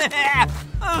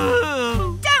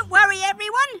 Don't worry,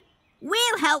 everyone.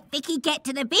 We'll help Vicky get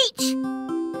to the beach.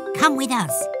 Come with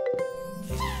us.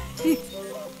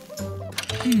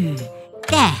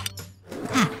 There.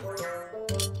 Ah.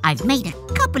 I've made a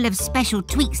couple of special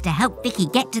tweaks to help Vicky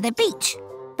get to the beach.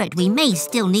 But we may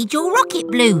still need your rocket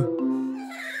blue.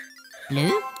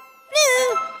 Blue?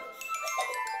 Blue!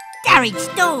 Garage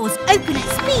doors open at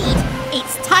speed.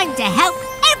 It's time to help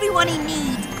everyone in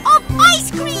need of ice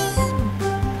cream.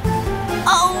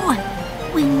 Oh,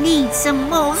 we need some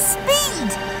more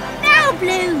speed. Now,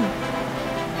 Blue.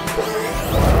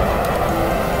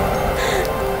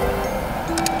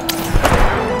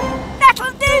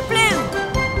 That'll do, Blue.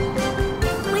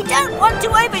 We don't want to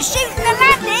overshoot the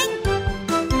landing.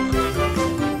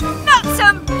 Nuts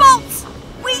and bolts.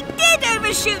 We did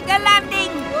overshoot the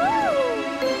landing.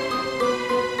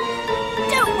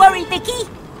 Don't worry, Vicky.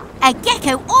 A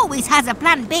gecko always has a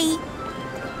plan B.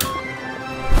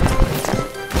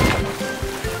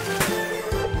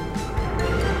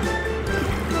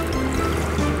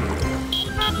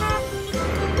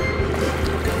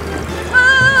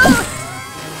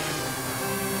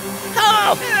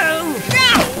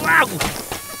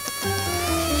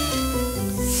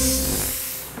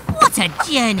 What a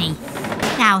journey.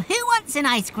 Now, who wants an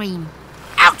ice cream?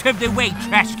 Out of the way,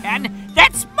 trash can.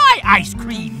 That's my ice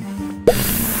cream.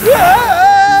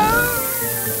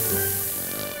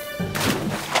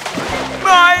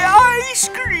 My ice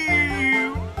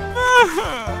cream.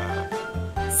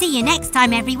 See you next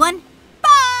time, everyone.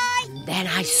 Bye! Then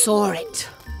I saw it,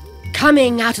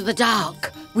 coming out of the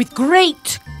dark with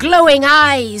great glowing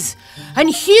eyes and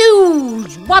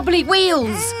huge wobbly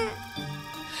wheels.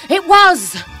 It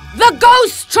was the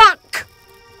ghost truck!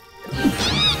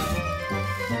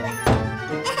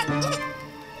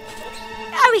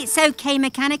 Oh, it's okay,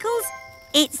 Mechanicals.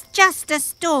 It's just a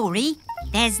story.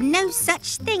 There's no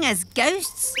such thing as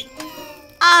ghosts.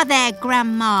 Are there,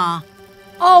 Grandma?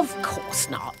 Of course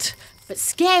not. But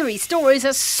scary stories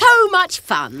are so much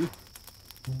fun.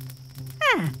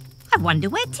 I wonder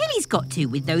where Tilly's got to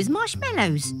with those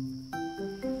marshmallows.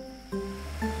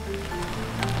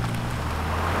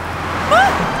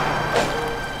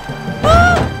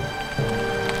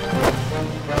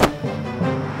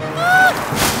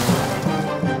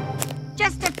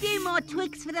 Just a few more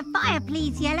twigs for the fire,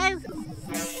 please, Yellow.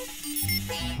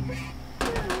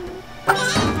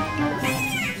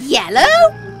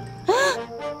 Yellow?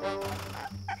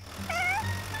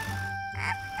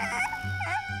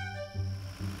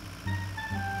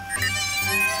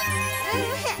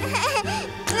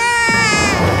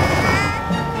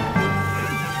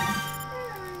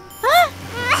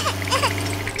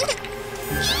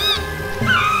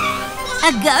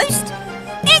 A ghost?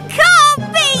 It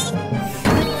can't be!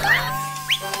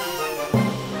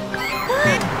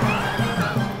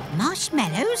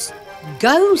 Marshmallows?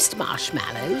 Ghost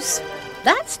marshmallows?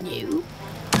 That's new.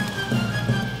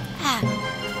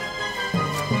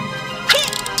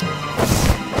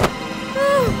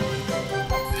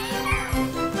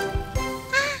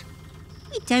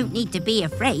 We don't need to be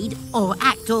afraid or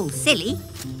act all silly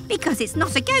because it's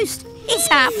not a ghost. It's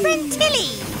our friend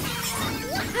Tilly.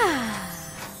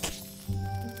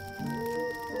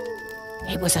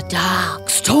 It was a dark,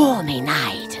 stormy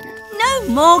night and... No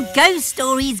more ghost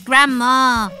stories,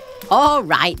 Grandma. All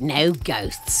right, no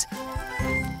ghosts.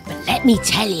 But let me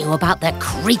tell you about the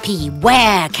creepy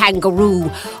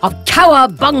were-kangaroo of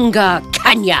Cowabunga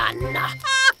Canyon.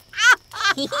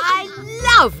 I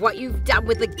love what you've done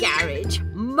with the garage,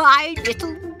 my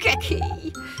little Gecky.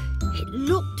 It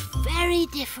looked very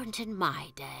different in my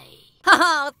day.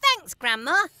 Oh, thanks,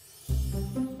 Grandma.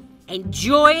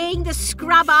 Enjoying the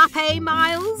scrub up, eh,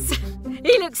 Miles?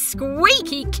 He looks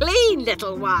squeaky clean,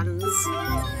 little ones.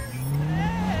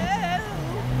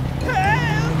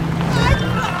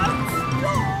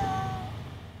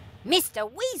 Mr.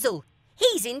 Weasel,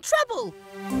 he's in trouble.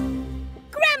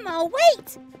 Grandma,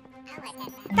 wait.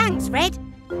 Thanks, Red.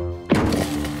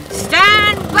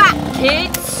 Stand back,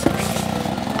 kids.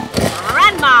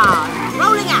 Grandma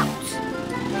rolling out.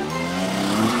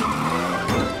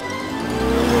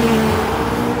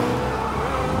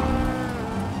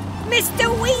 Mr.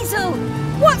 Weasel,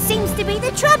 what seems to be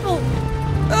the trouble?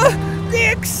 The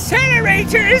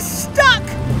accelerator is stuck!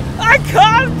 I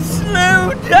can't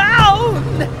slow down!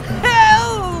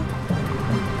 Help!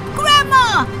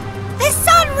 Grandma, the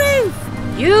sunroof!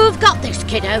 You've got this,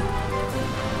 kiddo.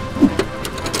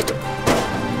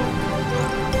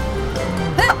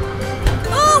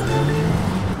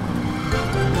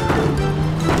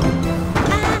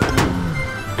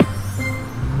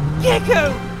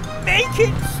 Gecko, make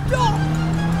it stop!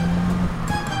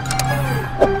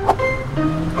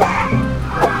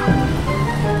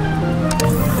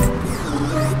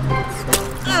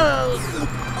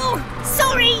 Oh,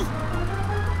 sorry!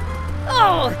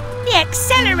 Oh, the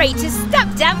accelerator's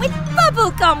stuck down with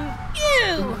bubble gum!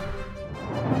 Ew!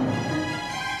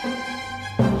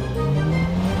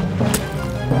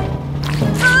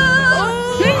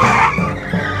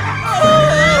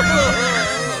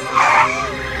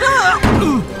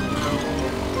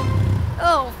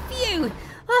 Oh, phew!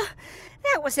 Oh,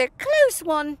 that was a close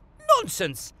one.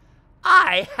 Nonsense!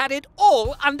 I had it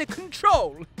all under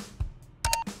control.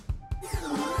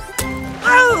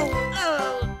 Oh!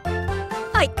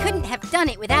 I couldn't have done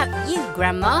it without you,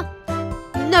 Grandma.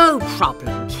 No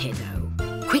problem, kiddo.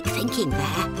 Quick thinking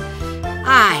there.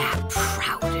 I am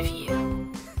proud of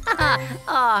you.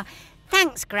 Oh,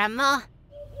 thanks, Grandma.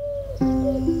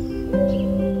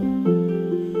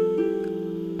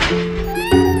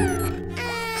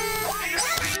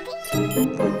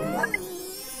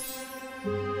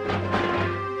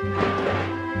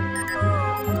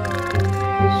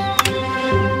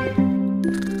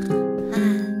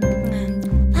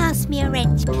 Pass me a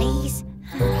wrench, please.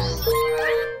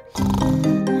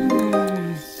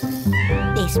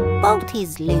 This bolt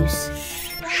is loose.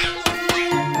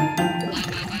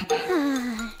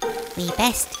 We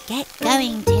best get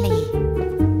going, Tilly.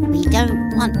 We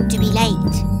don't want to be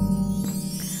late.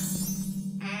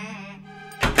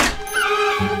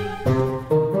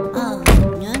 Oh,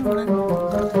 no.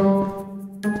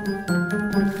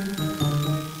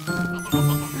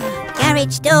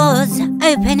 Garage doors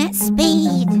open at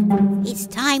speed. It's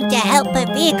time to help a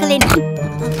vehicle in...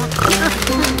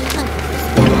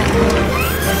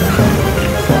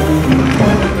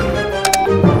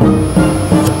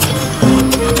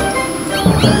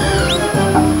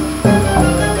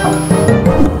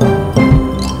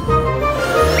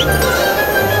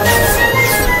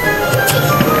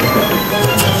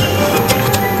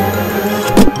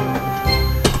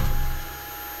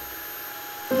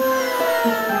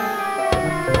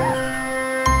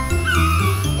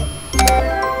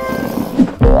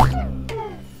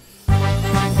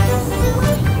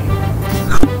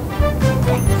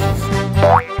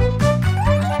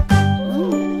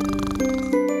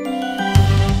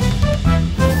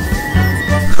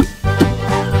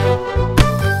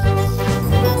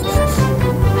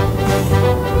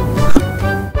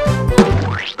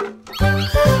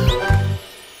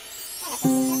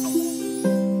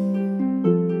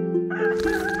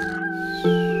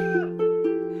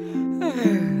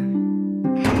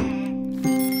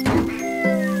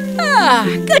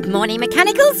 Good morning,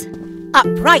 Mechanicals. Up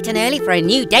bright and early for a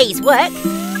new day's work.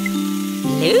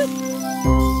 Blue?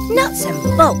 Nuts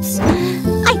and bolts.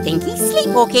 I think he's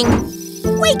sleepwalking.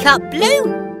 Wake up,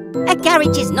 Blue. A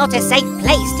garage is not a safe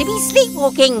place to be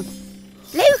sleepwalking.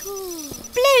 Blue?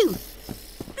 Blue?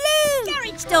 Blue!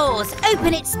 Garage doors,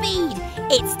 open at speed.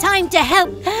 It's time to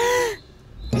help.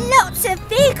 Lots of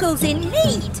vehicles in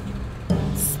need.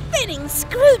 Spinning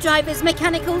screwdrivers,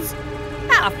 Mechanicals.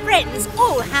 Our friends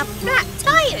all have flat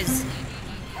tyres.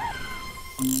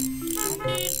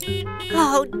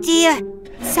 Oh dear.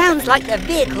 Sounds like the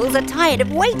vehicles are tired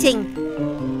of waiting.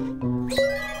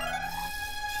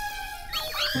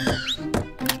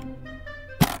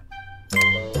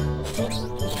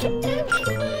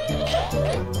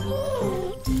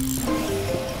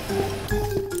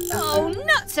 Oh,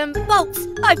 nuts and bolts!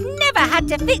 I've never had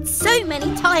to fit so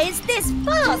many tyres this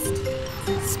fast.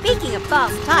 Speaking of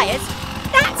fast tyres,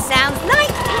 that sounds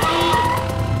like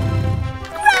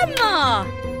Grandma!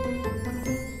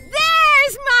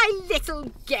 There's my little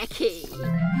Gecky,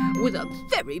 with a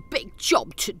very big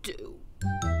job to do.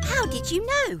 How did you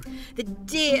know? The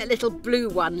dear little blue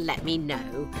one let me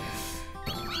know.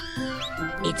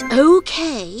 It's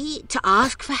okay to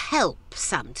ask for help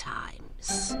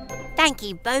sometimes. Thank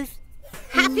you both.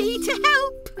 Happy to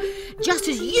help, just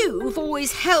as you've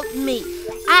always helped me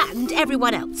and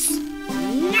everyone else.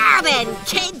 Now then,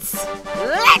 kids,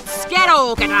 let's get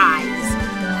organised.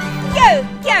 Go,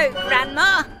 go,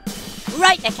 Grandma!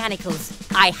 Right, Mechanicals,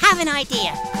 I have an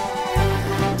idea.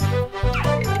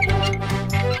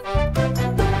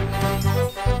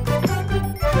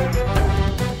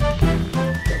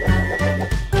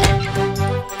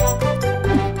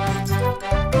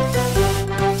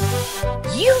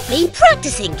 You've been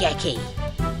practising, Gecky.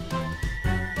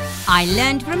 I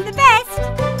learned from the best.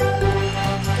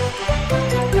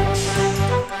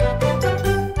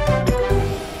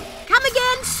 Come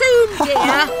again soon,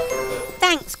 dear.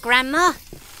 Thanks, Grandma.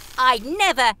 I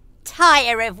never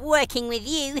tire of working with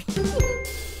you.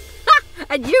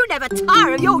 And you never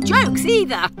tire of your jokes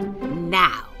either.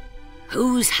 Now,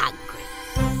 who's hungry?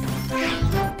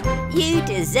 You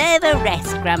deserve a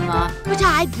rest, Grandma. But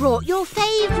I brought your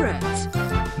favourite,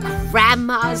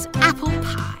 Grandma's apple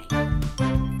pie.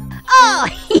 Oh,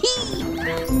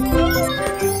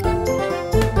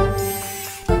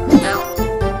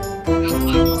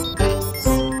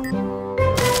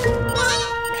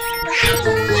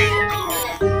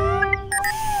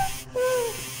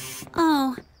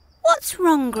 Oh, what's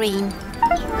wrong, Green?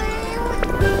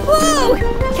 Whoa!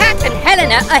 Cat and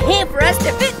Helena are here for us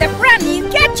to fit the brand new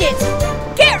gadget.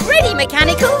 Get ready,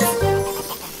 Mechanicals.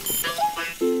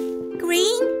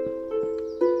 Green?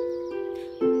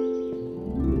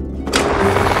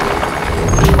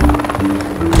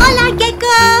 Hola,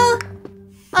 Gecko!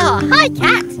 Oh, hi,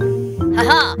 Cat.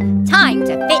 Haha, time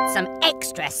to fit some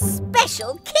extra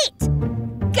special kit.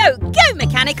 Go, go,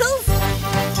 Mechanicals.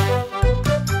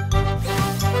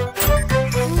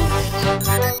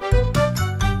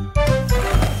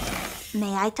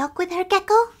 May I talk with her,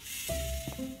 Gecko?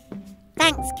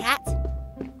 Thanks, Cat.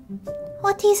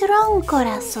 What is wrong,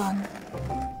 Corazon?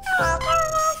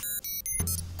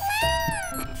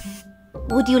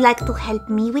 Would you like to help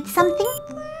me with something?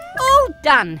 All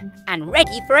done and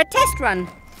ready for a test run.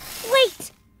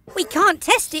 Wait, we can't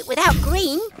test it without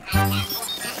Green.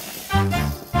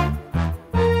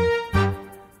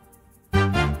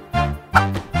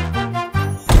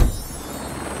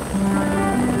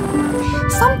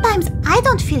 Sometimes I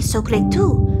don't feel so great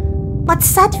too, but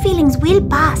sad feelings will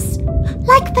pass,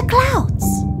 like the clouds.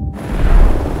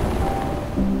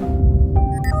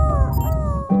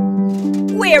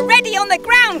 We're ready on the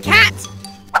ground, Cat.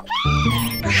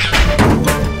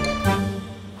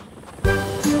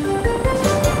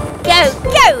 Go,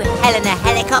 go, Helena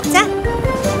Helicopter.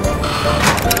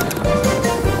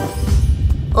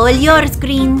 All yours,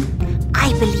 Green.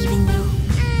 I believe in you.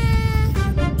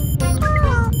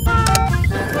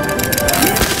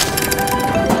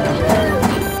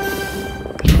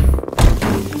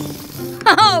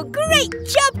 Oh, great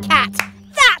job, Cat.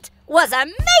 That was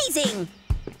amazing.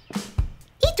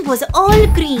 It was all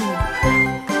green.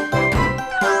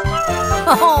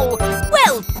 Oh,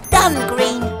 well done,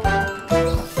 Green.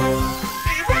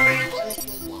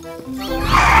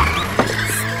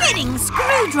 Spinning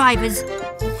screwdrivers.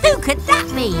 Who could that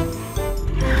be?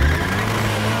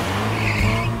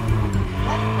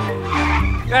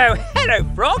 Oh, hello,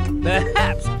 Frog.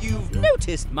 Perhaps you've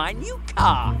noticed my new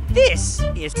car. This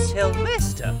is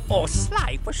Sylvester, or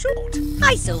Sly for short.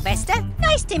 Hi, Sylvester.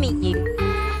 Nice to meet you.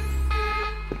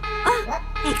 Oh,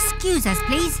 excuse us,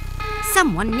 please.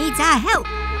 Someone needs our help.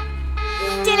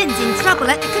 Dylan's in trouble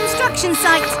at the construction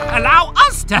site. Allow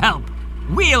us to help.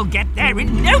 We'll get there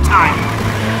in no time.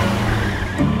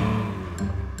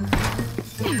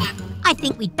 I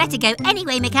think we'd better go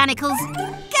anyway, Mechanicals.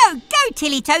 Go,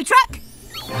 Tilly Tow Truck.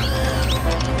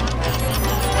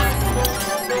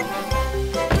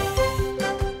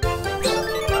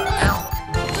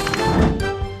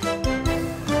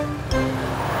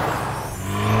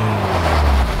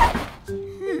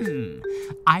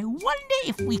 I wonder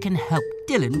if we can help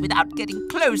Dylan without getting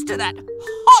close to that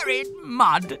horrid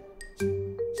mud.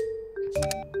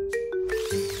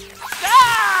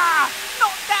 Ah!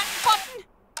 Not that button!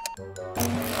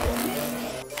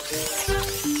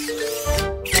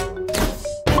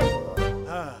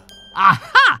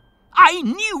 Aha! I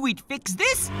knew we'd fix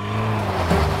this!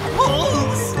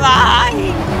 Pull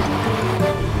slide!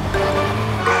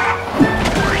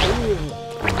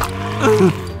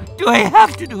 Do I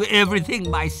have to do everything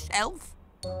myself?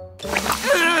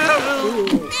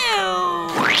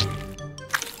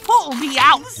 Pull me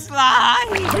out,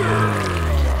 slide!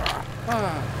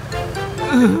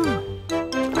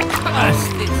 Curse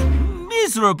this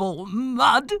miserable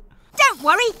mud! Don't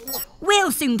worry,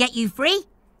 we'll soon get you free.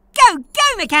 Go,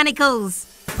 Mechanicals!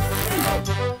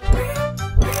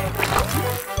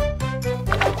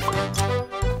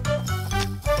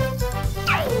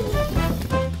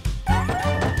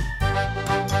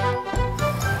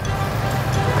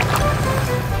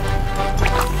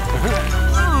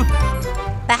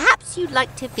 Perhaps you'd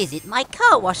like to visit my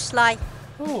car wash, Sly.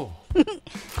 Oh.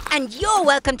 And you're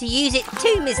welcome to use it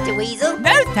too, Mr. Weasel.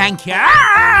 No, thank you.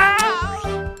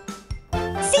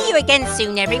 See you again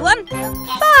soon, everyone.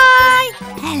 Bye!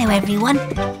 Hello, everyone.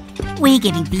 We're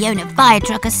giving Fiona Fire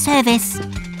Truck a service.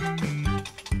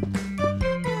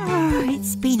 Oh,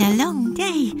 it's been a long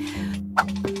day.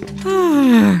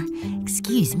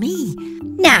 Excuse me.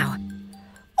 Now,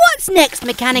 what's next,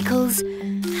 Mechanicals?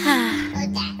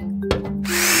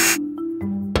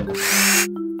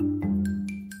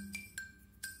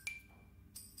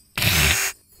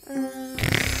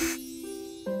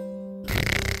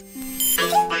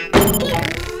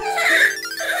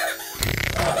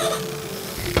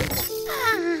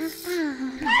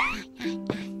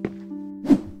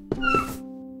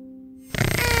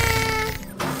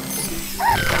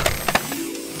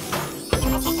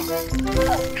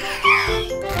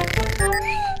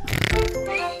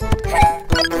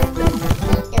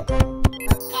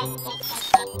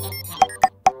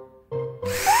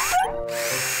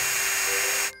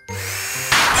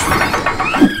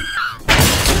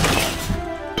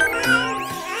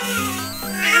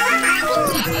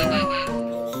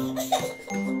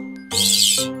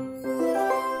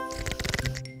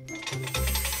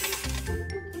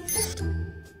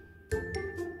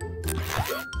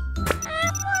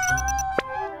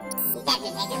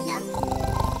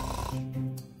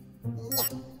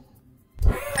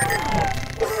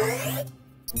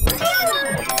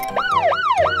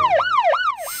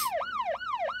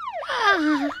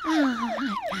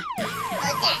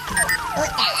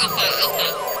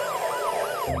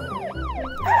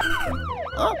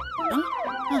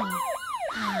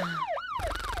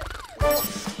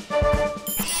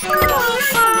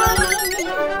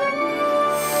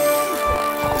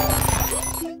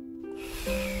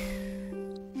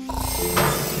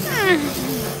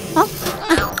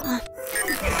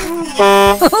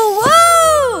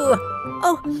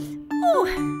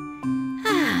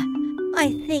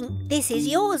 I think this is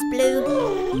yours, Blue.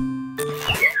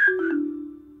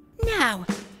 Now,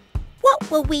 what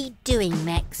were we doing,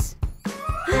 Mex?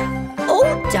 All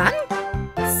done?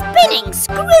 Spinning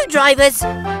screwdrivers!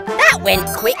 That went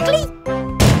quickly.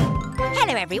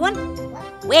 Hello, everyone.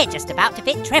 We're just about to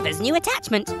fit Trevor's new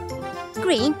attachment.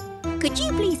 Green, could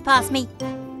you please pass me?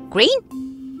 Green?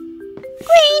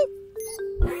 Green?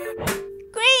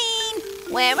 Green,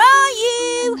 where are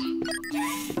you?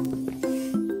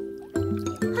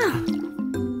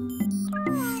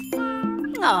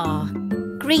 Oh,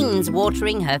 Green's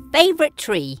watering her favourite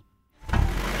tree.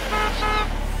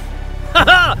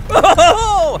 Out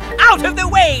of the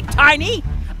way, Tiny!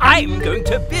 I'm going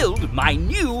to build my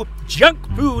new junk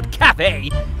food cafe,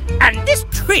 and this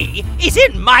tree is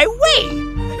in my way.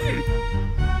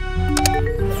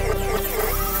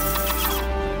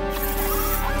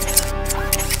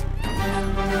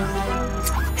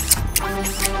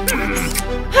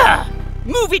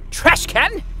 Move it, trash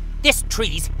can! This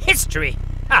tree's history.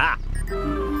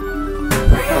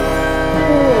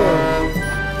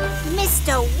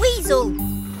 Mr. Weasel,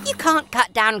 you can't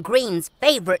cut down Green's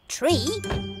favourite tree.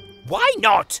 Why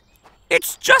not?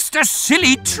 It's just a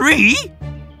silly tree.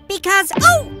 Because,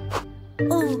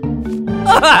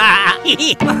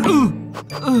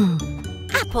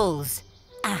 Apples.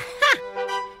 Aha!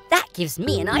 That gives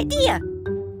me an idea.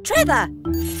 Trevor!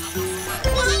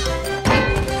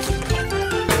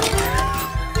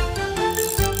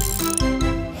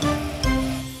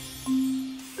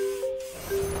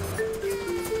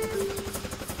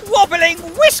 Wobbling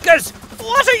whiskers!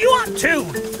 What are you up to?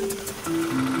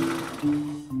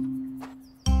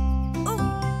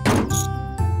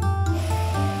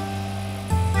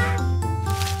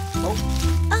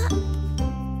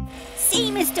 See,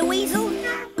 Mr. Weasel?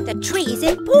 The tree is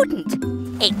important.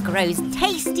 It grows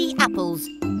tasty apples.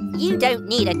 You don't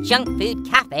need a junk food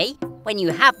cafe when you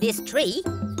have this tree.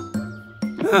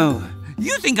 Oh,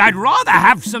 you think I'd rather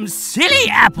have some silly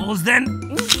apples than...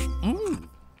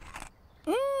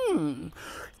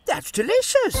 That's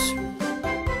delicious.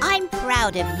 I'm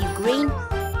proud of you, Green.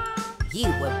 You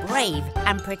were brave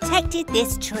and protected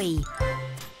this tree.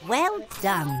 Well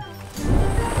done.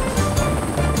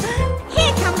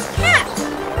 Here comes Cat.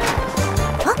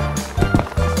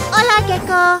 Hola,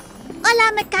 Gecko.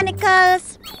 Hola,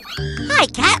 Mechanicals. Hi,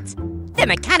 Cat. The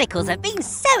Mechanicals have been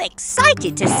so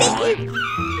excited to see you.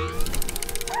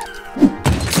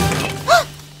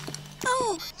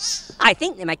 Oh, I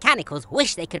think the Mechanicals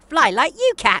wish they could fly like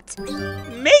you, Cat.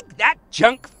 Make that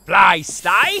junk fly,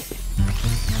 Sly.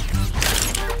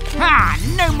 Ah,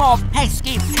 no more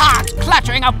pesky parts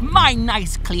cluttering up my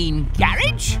nice clean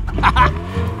garage.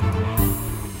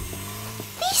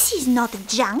 This is not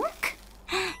junk.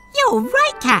 You're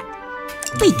right, Cat.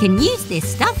 We can use this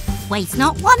stuff. Waste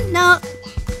not, want not.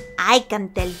 I can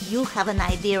tell you have an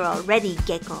idea already,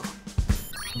 Gecko.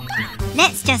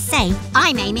 Let's just say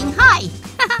I'm aiming high.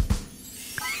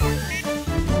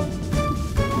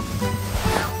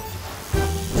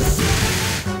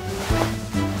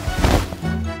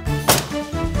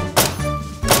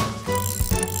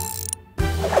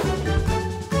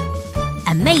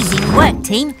 Amazing work,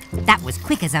 team. That was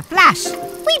quick as a flash.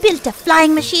 We built a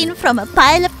flying machine from a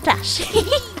pile of trash.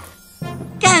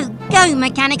 Go, go,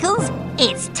 Mechanicals.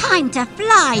 It's time to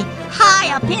fly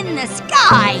high up in the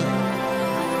sky.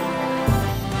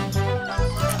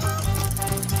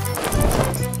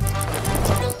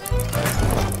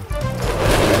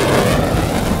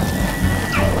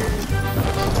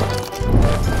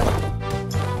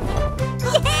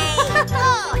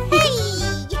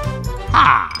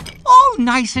 Ah, all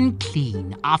nice and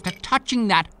clean after touching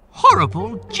that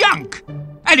horrible junk.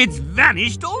 And it's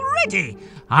vanished already.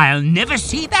 I'll never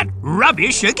see that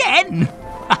rubbish again.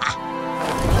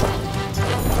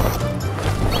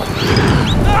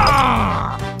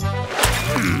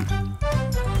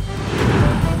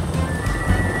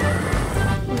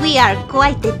 We are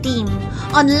quite a team,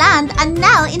 on land and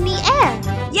now in the air.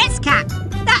 Yes, Cat,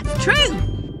 that's true.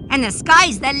 And the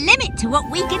sky's the limit to what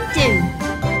we can do.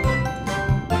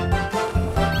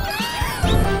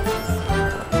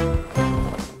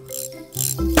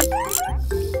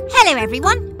 Hello,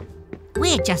 everyone.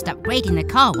 We're just upgrading the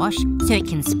car wash so it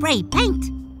can spray paint.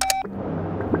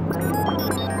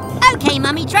 OK,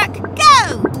 Mummy Truck,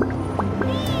 go!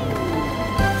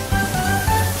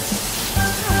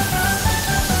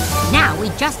 Now we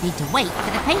just need to wait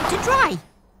for the paint to dry.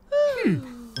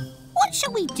 What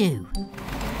shall we do?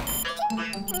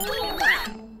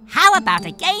 How about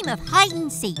a game of hide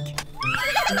and seek?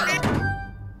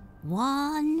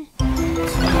 1, 2, 3,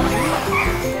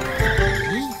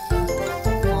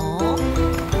 4,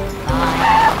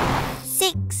 5,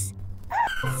 6,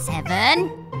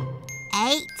 7,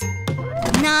 8,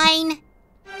 9,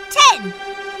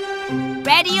 10.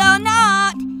 Ready or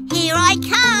not, here I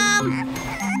come.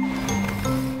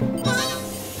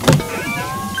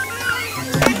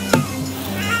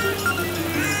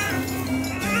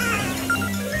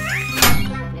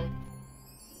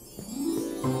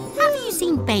 Have you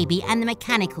seen Baby and the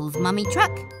Mechanicals, Mummy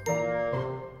Truck?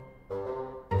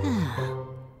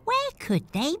 Where could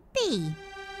they be?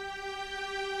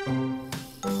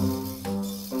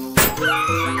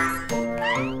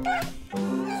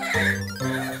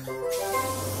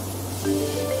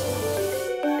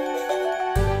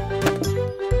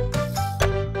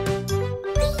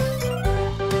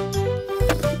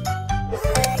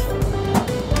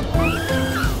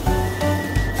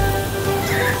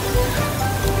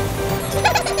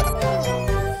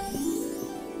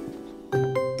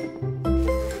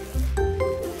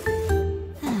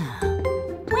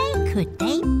 Could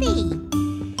they be?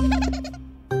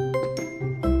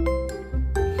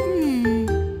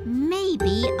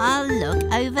 Maybe I'll look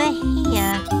over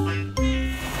here.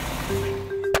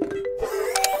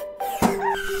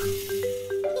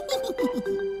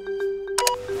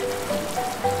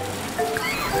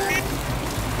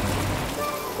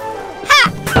 Ha!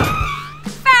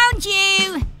 Found you!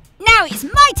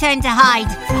 turn to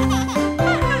hide.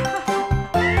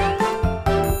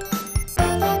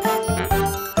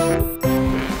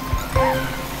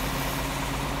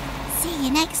 See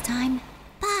you next time.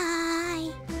 Bye.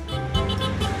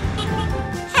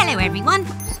 Hello, everyone.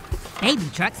 Baby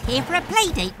Truck's here for a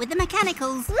play date with the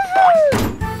mechanicals.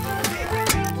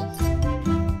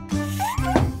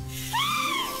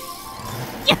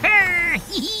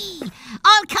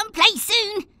 I'll come play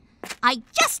soon. I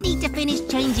just need to finish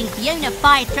changing Fiona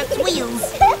Fire Truck's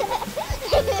wheels.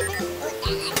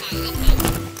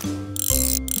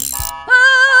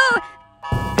 Oh!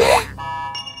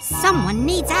 Someone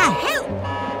needs our help.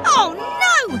 Oh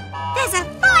no! There's a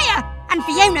fire and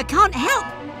Fiona can't help.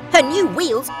 Her new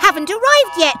wheels haven't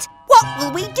arrived yet. What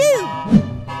will we do?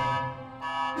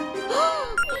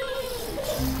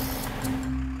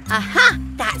 Aha!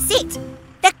 That's it!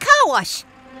 The car wash!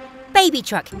 Baby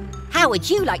Truck, how would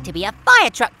you like to be a fire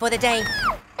truck for the day?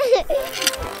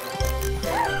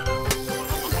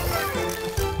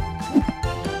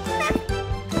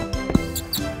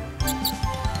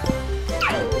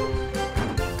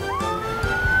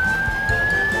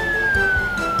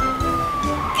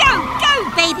 Go, go,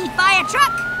 baby fire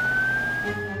truck!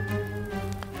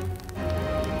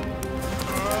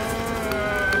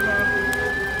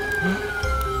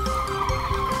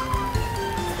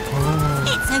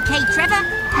 It's okay, Trevor.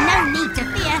 No need to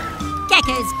fear.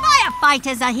 Gecko's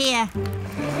firefighters are here.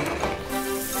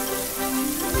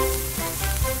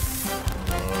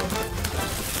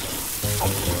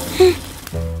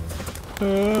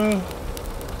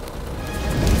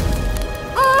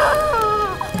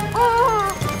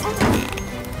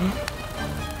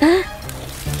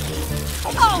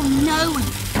 Oh no!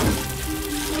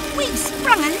 We've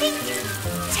sprung a leak.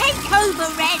 Take over,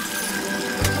 Red.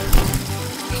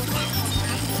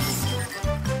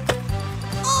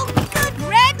 Oh, good,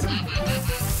 Red!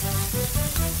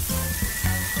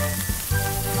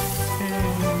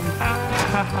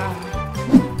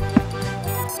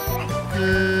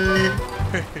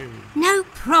 No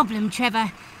problem,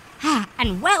 Trevor. Ah,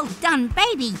 and well done,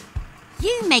 baby.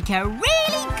 You make a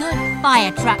really good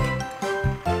fire truck.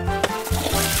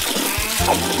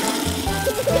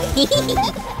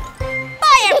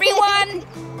 Bye, everyone!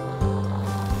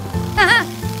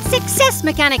 Success,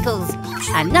 Mechanicals!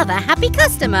 Another happy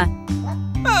customer.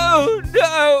 Oh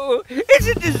no! It's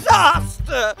a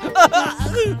disaster!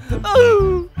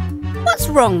 Oh. What's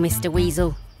wrong, Mr.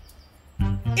 Weasel?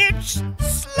 It's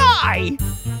Sly!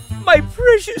 My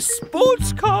precious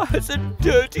sports car has a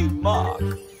dirty mark.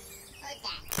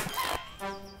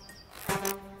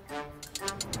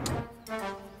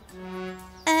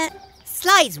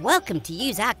 Sly's welcome to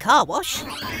use our car wash.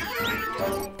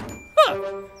 Huh.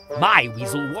 My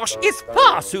weasel wash is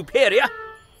far superior.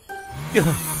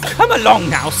 Come along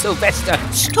now, Sylvester.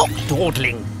 Stop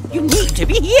dawdling. You need to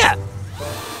be here.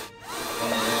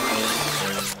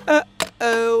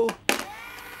 Uh-oh.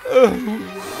 Oh,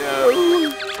 no.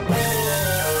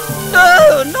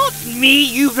 No, not me,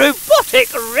 you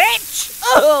robotic wretch.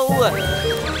 Oh.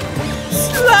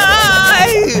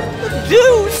 Sly!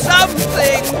 Do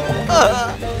something!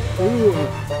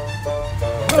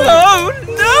 Oh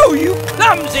no, you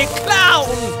clumsy clown!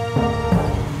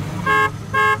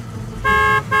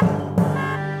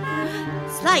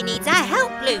 Sly needs our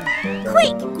help, Blue.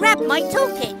 Quick, grab my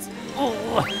toolkit.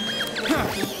 Oh.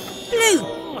 Blue,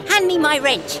 hand me my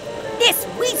wrench. This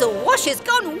weasel wash has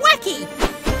gone wacky.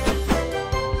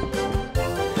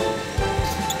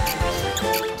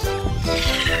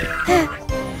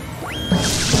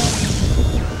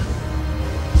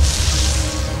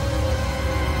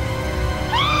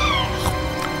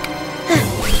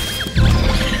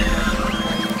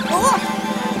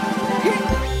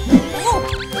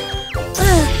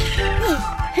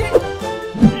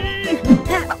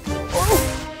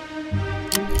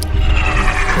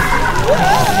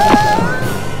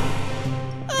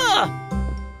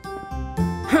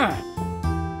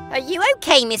 Are you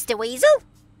okay, Mr. Weasel?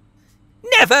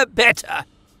 Never better.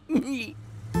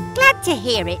 Glad to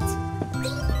hear it.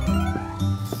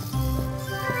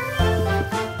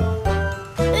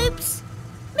 Oops,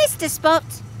 Mr. Spot.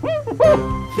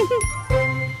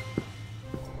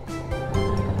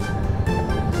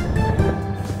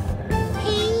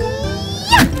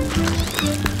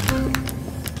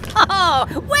 Oh,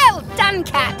 well done,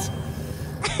 Cat.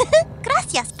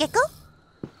 Gracias, Gecko.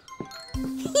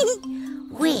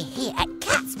 We're here at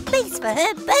Cat's place for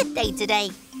her birthday today.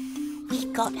 We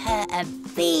got her a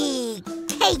big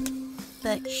cake,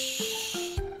 but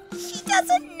shh, she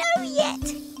doesn't know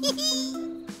yet.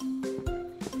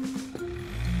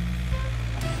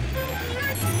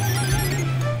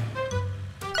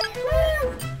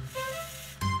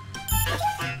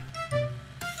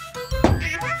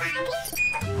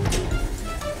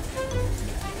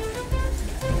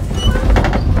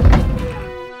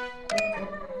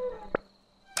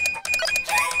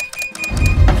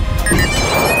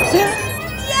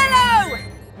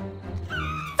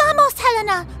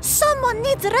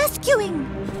 needs rescuing.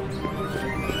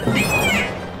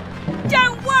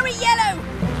 Don't worry, Yellow.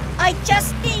 I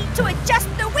just need to adjust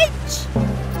the winch.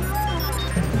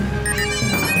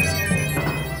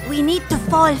 We need to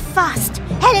fall fast.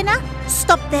 Helena,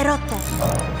 stop the rotor.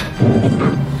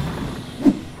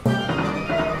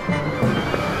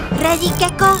 Ready,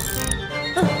 Gecko?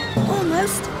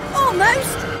 Almost.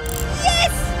 Almost.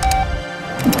 Yes!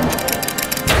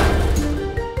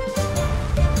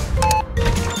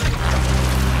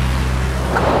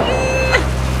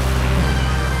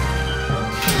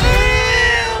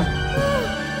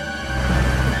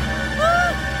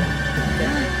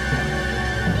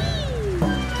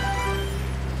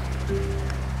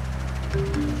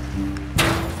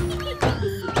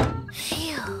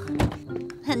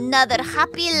 Another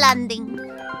happy landing.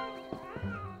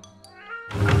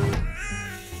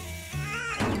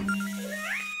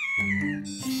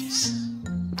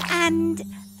 And...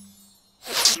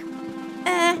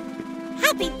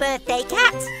 happy birthday,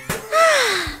 Cat.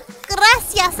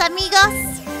 Gracias,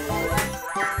 amigos.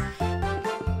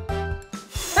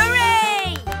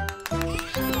 Hooray!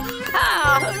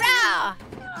 Ah, hurrah!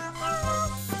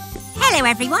 Hello,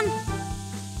 everyone.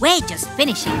 We're just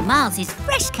finishing Miles's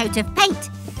fresh coat of paint.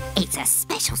 It's a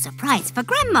special surprise for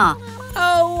Grandma.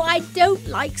 Oh, I don't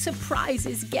like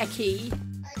surprises, Gecky.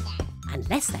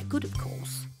 Unless they're good, of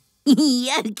course.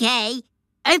 Okay.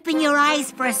 Open your eyes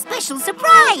for a special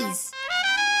surprise.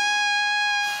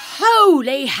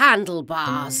 Holy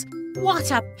handlebars! What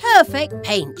a perfect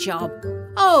paint job.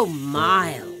 Oh,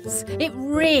 Miles, it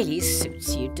really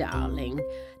suits you, darling.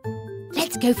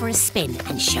 Let's go for a spin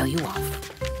and show you off.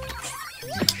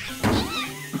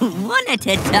 One at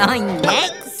a time,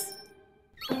 Gex.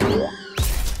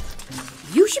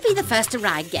 You should be the first to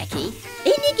ride, Gecky.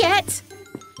 In you get.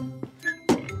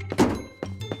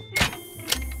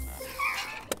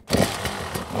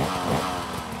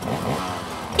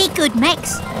 Be good,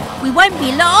 Mex. We won't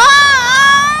be long.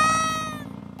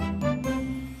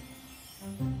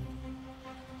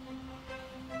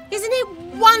 Isn't it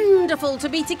wonderful to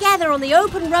be together on the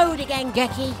open road again,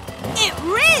 Gecky? It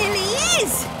really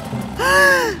is.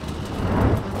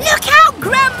 Look out,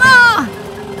 Grandma!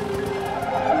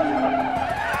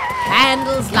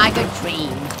 Handles like a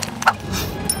dream.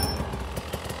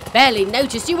 Barely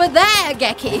noticed you were there,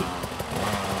 Gecky.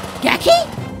 Gecky?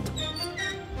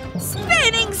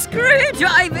 Spinning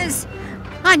screwdrivers!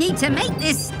 I need to make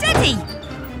this steady.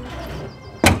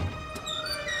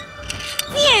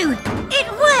 Phew! It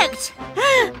worked!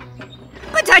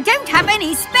 But I don't have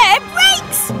any spare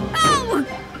brakes! Oh!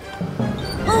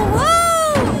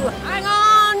 Whoa! Hang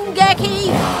on,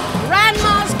 Gecky.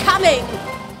 Grandma's coming.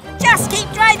 Just keep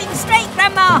driving straight,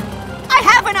 Grandma. I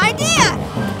have an idea.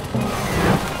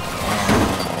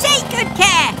 Take good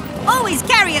care. Always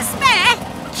carry a spare.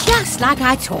 Just like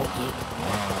I taught you.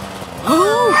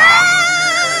 Oh!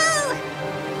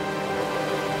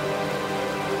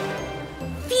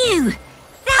 Phew!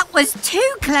 That was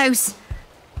too close.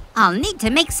 I'll need to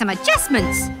make some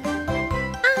adjustments.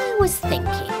 I was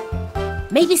thinking,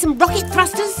 maybe some rocket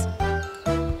thrusters?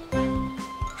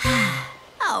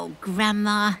 Oh,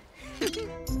 Grandma.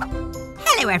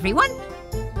 Hello, everyone.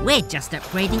 We're just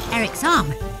upgrading Eric's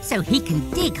arm so he can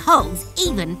dig holes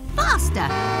even faster.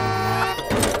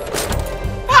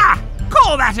 Ah!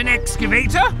 Call that an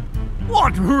excavator?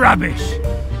 What rubbish!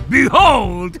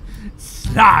 Behold,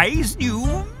 Sly's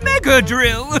new mega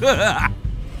drill!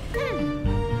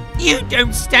 You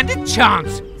don't stand a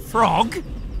chance, Frog.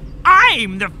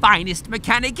 I'm the finest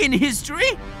mechanic in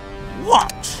history.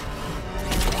 Watch.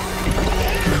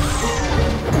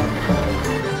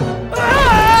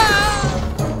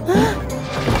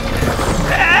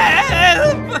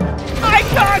 Help! I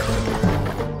can't...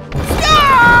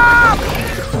 Stop!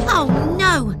 Oh,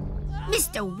 no.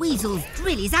 Mr. Weasel's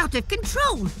drill is out of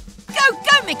control. Go,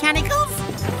 go, Mechanicals!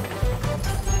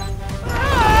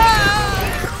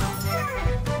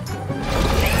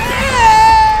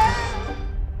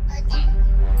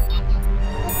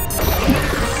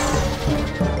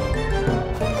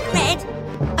 Red,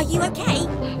 are you okay?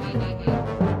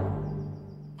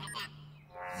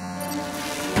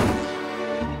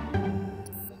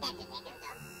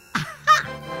 Aha!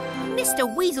 Mr.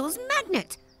 Weasel's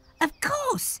magnet. Of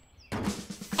course.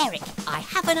 Eric, I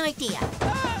have an idea.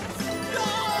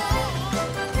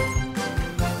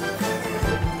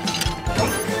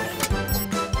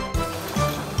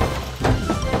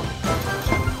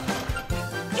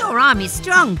 Your arm is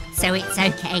strong, so it's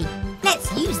okay.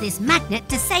 Let's use this magnet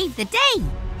to save the day.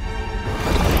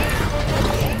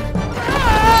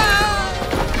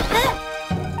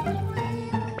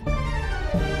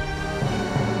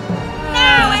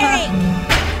 No, Eric!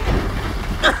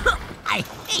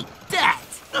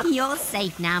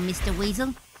 safe now, Mr.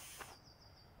 Weasel.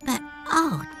 But,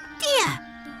 oh dear,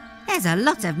 there's a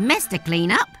lot of mess to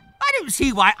clean up. I don't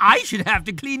see why I should have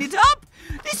to clean it up.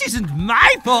 This isn't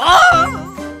my fault.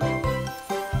 Oh!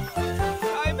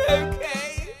 I'm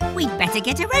okay. We'd better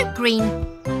get a rope, Green.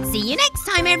 See you next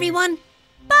time, everyone.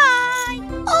 Bye.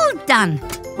 All done.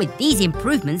 With these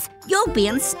improvements, you'll be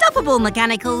unstoppable,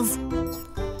 Mechanicals.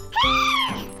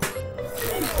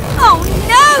 Oh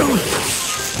no!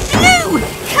 Blue,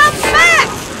 come back!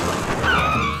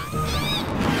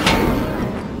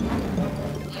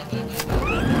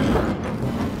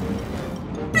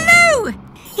 Blue!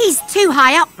 He's too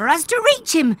high up for us to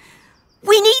reach him.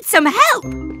 We need some help.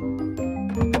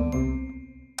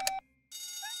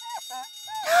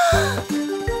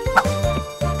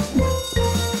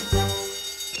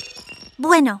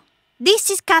 Bueno, this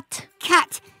is Cat.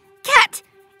 Cat!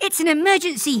 It's an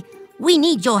emergency. We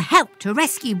need your help to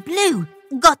rescue Blue.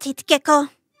 Got it, Gecko.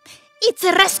 It's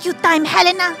rescue time,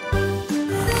 Helena.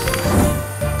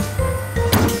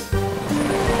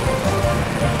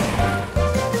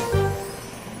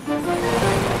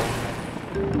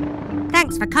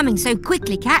 Thanks for coming so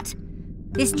quickly, Cat.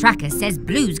 This tracker says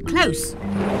Blue's close.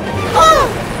 Oh!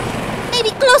 Maybe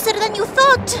closer than you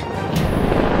thought.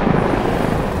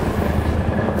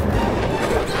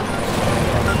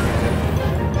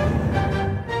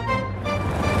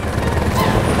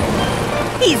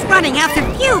 He's running out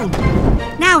of fuel.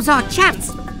 Now's our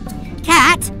chance.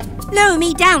 Cat, lower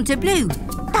me down to Blue.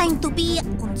 Time to be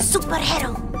un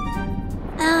superhero.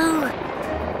 Oh.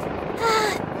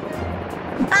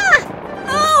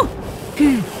 Oh!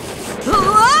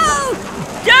 Whoa!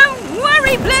 Don't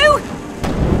worry, Blue.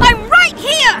 I'm right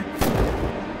here.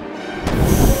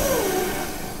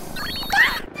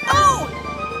 Oh!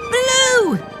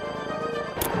 Blue!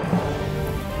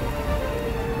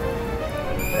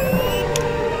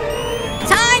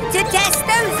 Time to test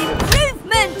those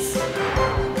improvements!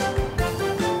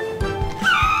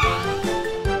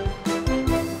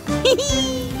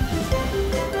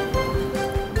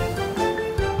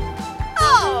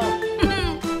 Oh!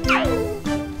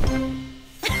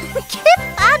 ¡Qué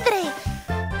padre!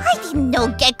 I didn't know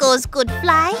geckos could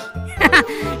fly.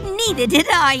 Neither did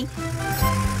I.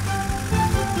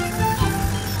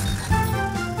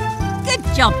 Good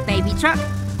job, baby truck.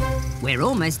 We're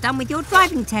almost done with your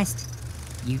driving test.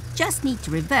 You just need to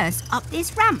reverse up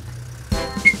this ramp.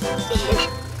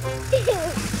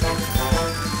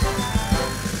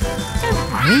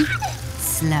 Don't worry.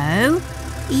 Slow.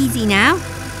 Easy now.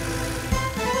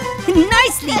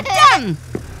 Nicely done!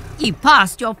 You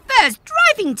passed your first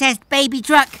driving test, baby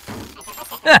truck.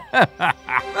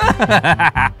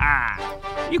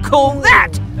 You call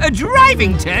that a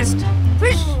driving test?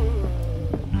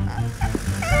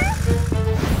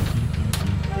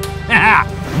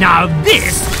 Now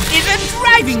this is a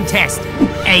driving test,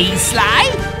 eh, Sly?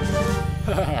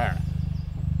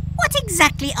 What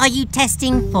exactly are you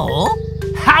testing for?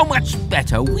 How much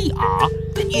better we are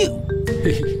than you.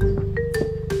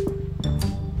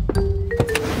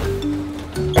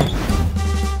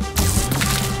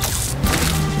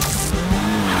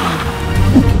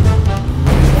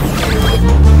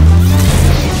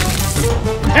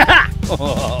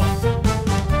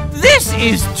 This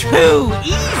is too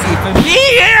easy for me!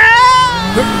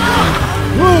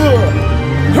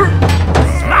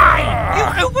 Sly,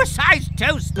 you oversized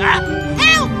toaster!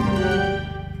 Help!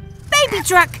 Baby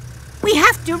truck, we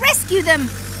have to rescue them.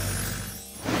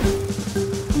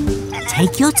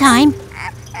 Take your time.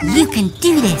 You can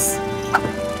do this.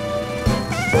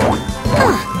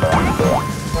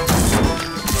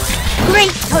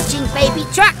 Great touching, baby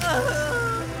truck.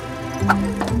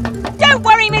 Don't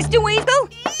worry, Mr. Weasel.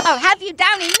 I'll have you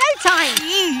down in no time.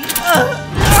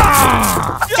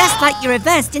 Just like you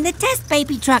reversed in the test,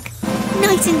 baby truck.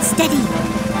 Nice and steady.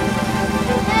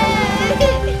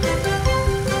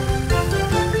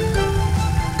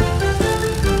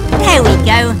 There we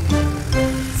go.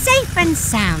 Safe and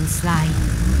sound, Sly.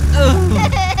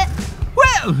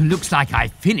 Well, looks like I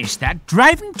finished that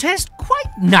driving test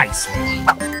quite nicely.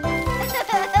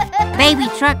 Baby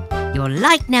truck, you're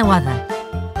like no other.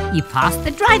 You passed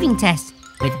the driving test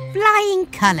with flying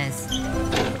colours.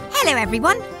 Hello,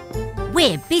 everyone.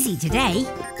 We're busy today.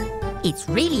 It's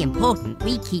really important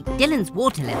we keep Dylan's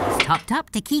water levels topped up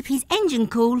to keep his engine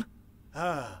cool.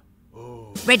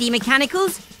 Ready,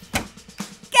 Mechanicals?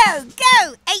 Go,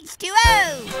 go,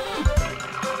 H2O!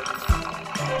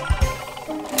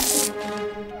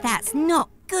 That's not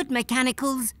good,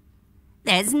 Mechanicals.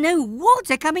 There's no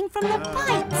water coming from the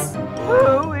pipes.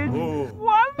 Oh, it's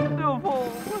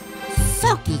wonderful.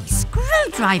 Soggy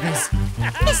screwdrivers.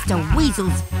 Mr.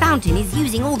 Weasel's fountain is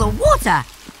using all the water.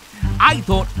 I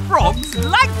thought frogs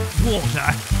liked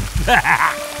water.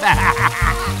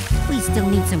 We still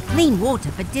need some clean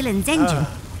water for Dylan's engine,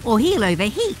 or he'll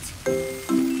overheat.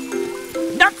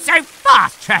 Not so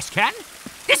fast, trash can.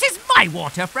 This is my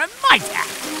water from my tap.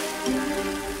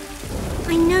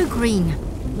 I know, Green.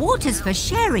 Water's for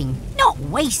sharing, not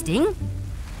wasting.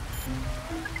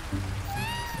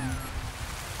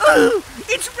 Oh,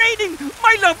 it's raining!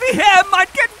 My lovely hair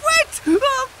might get wet!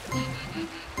 Oh.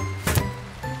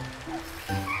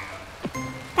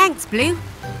 Thanks, Blue.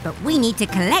 But we need to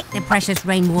collect the precious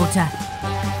rainwater.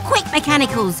 Quick,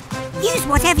 Mechanicals! Use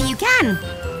whatever you can!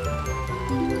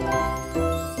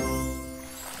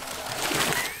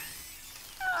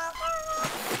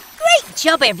 Great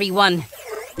job, everyone!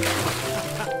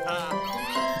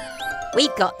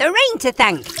 We've got the rain to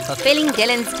thank for filling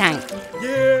Dylan's tank.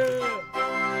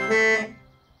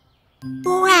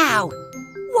 Wow!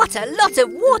 What a lot of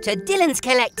water Dylan's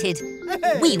collected!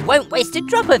 We won't waste a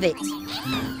drop of it.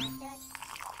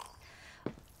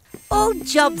 All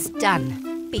jobs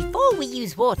done. Before we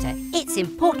use water, it's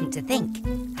important to think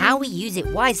how we use it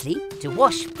wisely to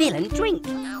wash, fill and drink.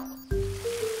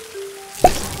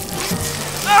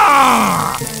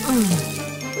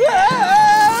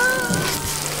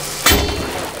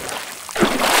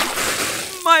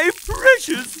 My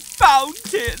precious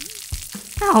fountain!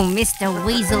 Oh, Mr.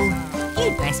 Weasel,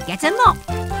 you'd best get a mop.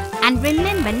 And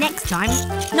remember next time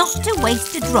not to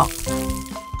waste a drop.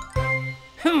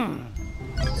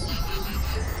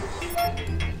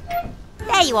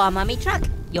 There you are, Mummy Truck.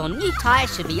 Your new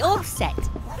tyres should be all set.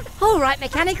 All right,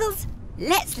 Mechanicals,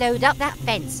 let's load up that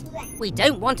fence. We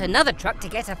don't want another truck to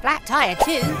get a flat tyre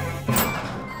too.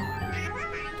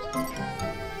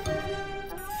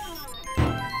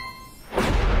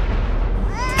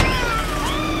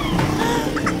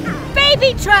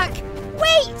 Baby Truck,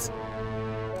 wait!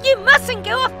 You mustn't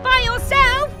go off by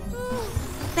yourself.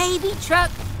 Baby Truck,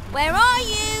 where are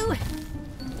you?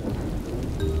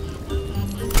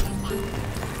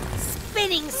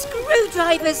 Spinning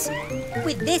screwdrivers!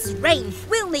 With this rain,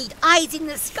 we'll need eyes in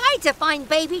the sky to find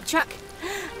Baby Truck.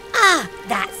 Ah,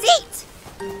 that's it!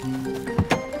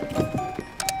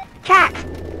 Cat,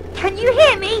 can you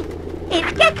hear me?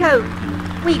 It's Gecko.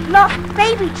 We've lost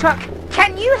Baby Truck.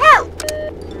 Can you help?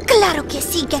 Claro que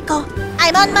sí, Gecko.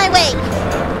 I'm on my way.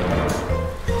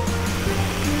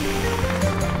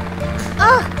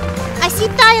 Oh, I see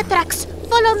tire tracks.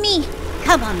 Follow me.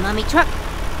 Come on, Mummy Truck.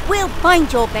 We'll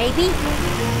find your baby.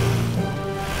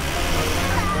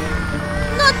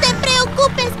 No te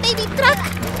preocupes, Baby Truck.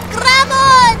 Grab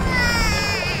on!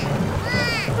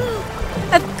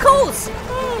 Of course!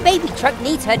 Baby Truck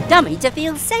needs her dummy to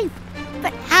feel safe.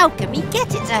 But how can we get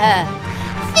it to her?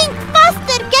 Think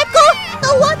faster, Gecko!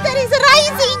 The water is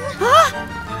rising!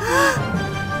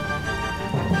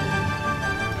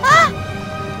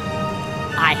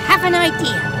 I have an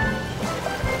idea.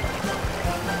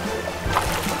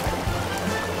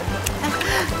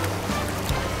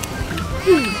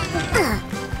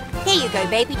 Here you go,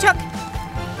 Baby Truck.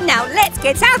 Now let's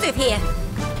get out of here.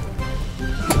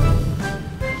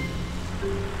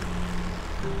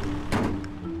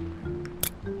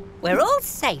 We're all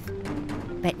safe.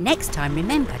 But next time,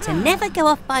 remember to never go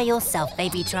off by yourself,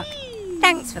 Baby Truck.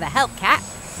 Thanks for the help, Cat.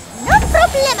 No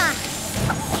problema!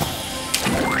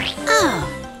 Oh,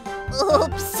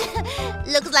 Oops.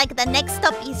 Looks like the next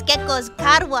stop is Gecko's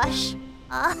car wash.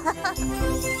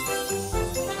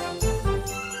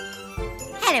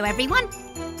 Hello, everyone.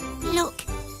 Look,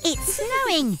 it's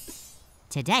snowing.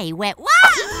 Today we're...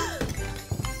 Whoa!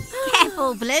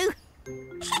 Careful, Blue.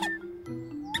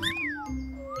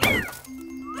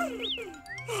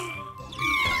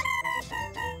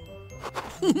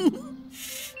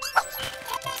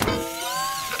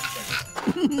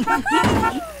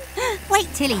 Wait,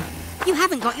 Tilly. You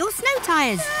haven't got your snow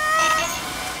tyres.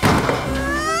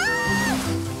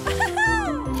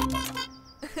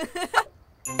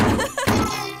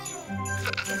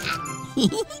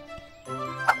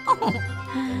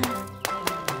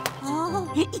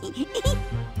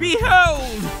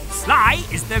 Behold! Sly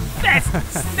is the best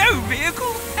snow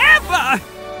vehicle ever!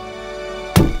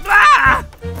 Ah!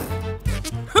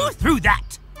 Who threw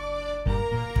that?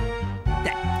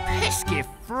 That pesky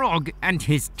frog and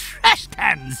his trash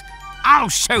cans. I'll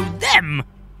show them.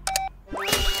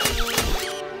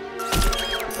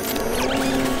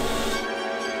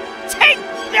 Take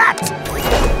that!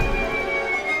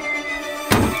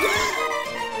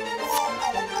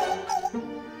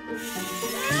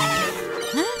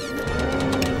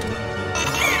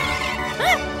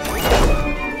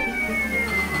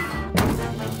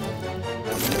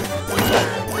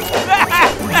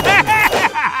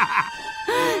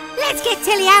 Let's get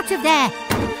Tilly out out of there.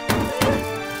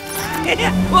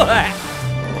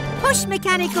 Push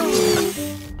mechanicals.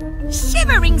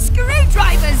 Shimmering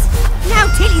screwdrivers. Now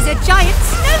Tilly's a giant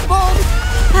snowball.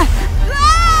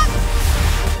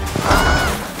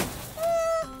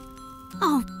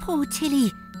 Oh, poor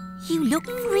Tilly. You look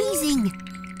freezing.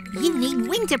 You need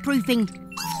winterproofing.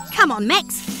 Come on,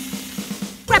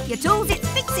 Mex. Grab your tools, it's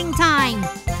fixing time.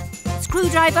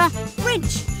 Screwdriver,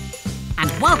 wrench. And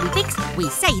while we fix, we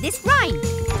say this rhyme.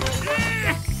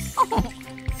 Oh.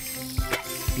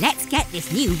 Let's get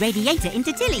this new radiator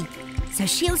into Tilly, so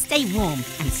she'll stay warm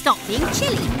and stop being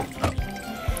chilly.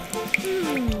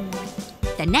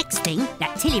 The next thing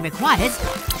that Tilly requires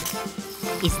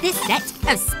is this set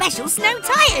of special snow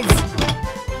tyres.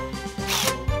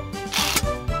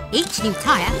 Each new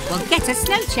tyre will get a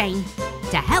snow chain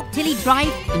to help Tilly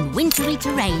drive in wintry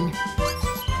terrain.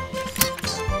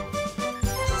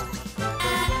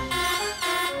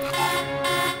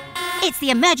 It's the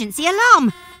emergency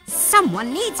alarm.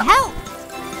 Someone needs help.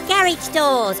 Garage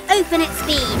doors, open at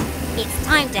speed. It's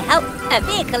time to help a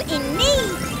vehicle in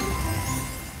need.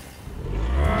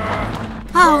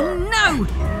 Oh no!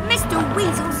 Mr.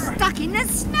 Weasel's stuck in the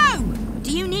snow.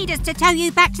 Do you need us to tow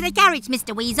you back to the garage,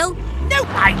 Mr. Weasel? No,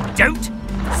 I don't.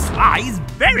 Sly's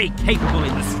very capable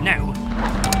in the snow.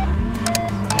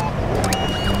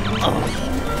 Oh.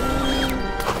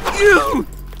 Ew!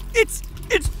 It's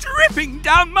dripping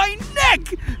down my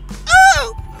neck!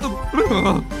 Oh!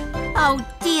 Oh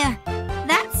dear,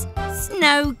 that's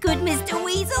no good, Mr.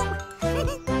 Weasel.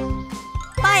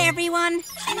 Bye, everyone.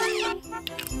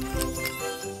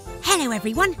 Hello,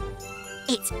 everyone.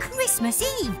 It's Christmas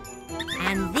Eve,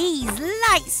 and these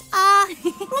lights are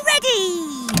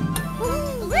ready.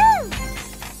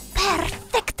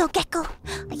 Perfecto, Gecko.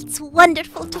 It's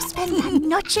wonderful to spend la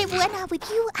Noche Buena with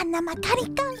you and the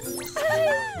mechanicals.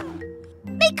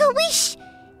 Make a wish.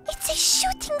 It's a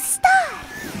shooting star.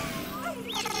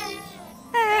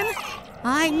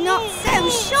 I'm not so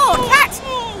sure, Cat.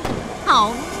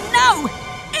 Oh no,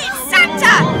 it's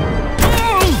Santa.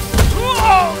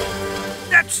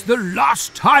 That's the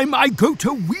last time I go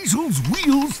to Weasel's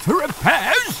Wheels for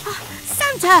repairs.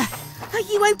 Santa, are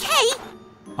you okay?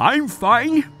 I'm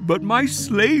fine, but my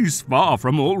sleigh's far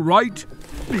from all right.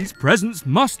 These presents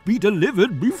must be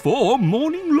delivered before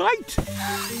morning light.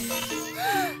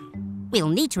 We'll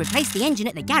need to replace the engine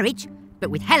at the garage, but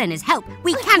with Helena's help,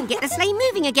 we can get the sleigh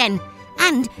moving again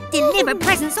and deliver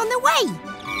presents on the way.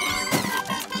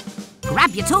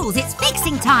 Grab your tools, it's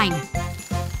fixing time.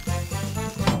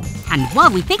 And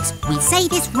while we fix, we say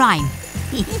this rhyme.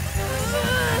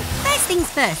 First things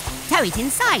first, tow it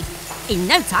inside. In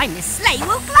no time, the sleigh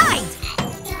will glide.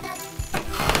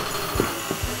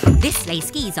 This sleigh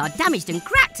skis are damaged and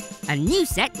cracked. A new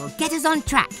set will get us on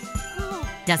track.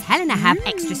 Does Helena have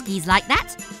extra skis like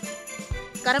that?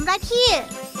 Got them right here.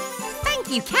 Thank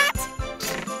you, Cat.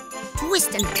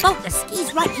 Twist and bolt the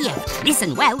skis right here.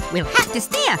 Listen well, we'll have to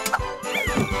steer.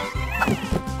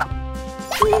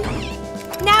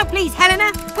 Now please,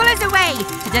 Helena, pull us away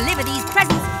to deliver these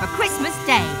presents for Christmas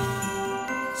Day.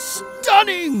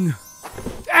 Stunning!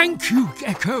 Thank you,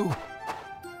 Gecko.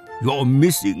 You're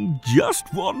missing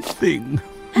just one thing.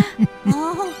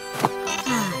 Oh.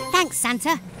 Thanks,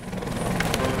 Santa.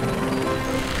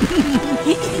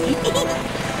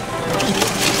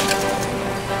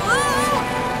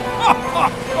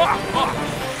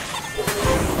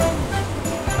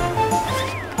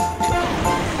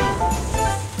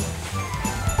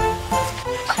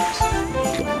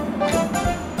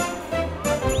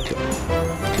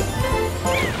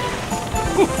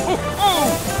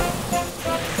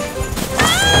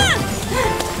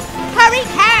 Hurry,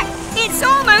 Cat! It's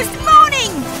almost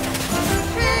morning!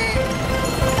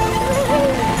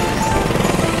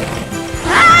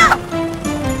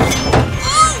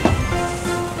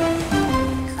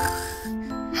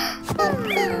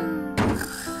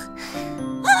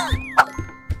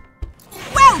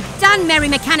 Well done, Merry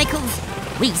Mechanicals!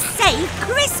 We saved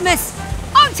Christmas!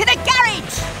 On to the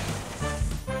garage!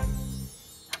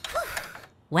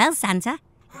 Well, Santa,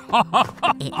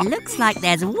 it looks like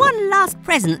there's one last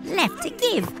present left to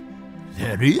give.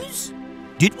 There is?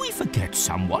 Did we forget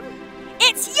someone?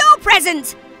 It's your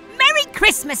present! Merry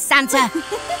Christmas, Santa!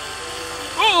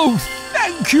 Oh,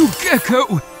 thank you,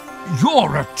 Gecko.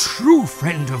 You're a true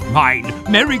friend of mine.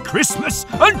 Merry Christmas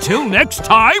until next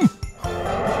time.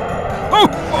 Ho,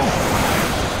 ho.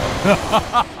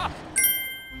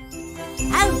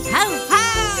 Ho, ho, ho!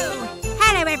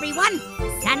 Hello, everyone.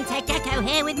 Santa Gecko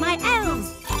here with my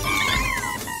elves.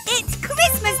 It's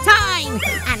Christmas time!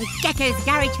 And Gecko's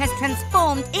garage has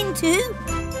transformed into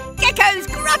Gecko's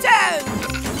Grotto!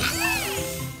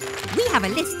 We have a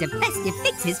list of festive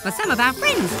fixes for some of our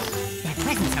friends. Their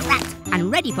presents are wrapped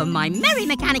and ready for my merry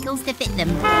mechanicals to fit them.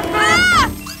 Ah!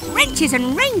 Wrenches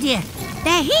and reindeer!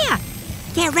 They're here!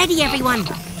 Get ready, everyone!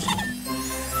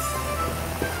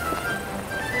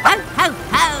 Ho, ho,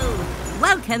 ho!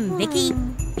 Welcome, Vicky,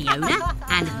 Fiona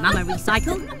and Mama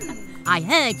Recycle. I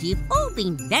heard you've all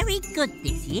been very good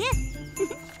this year.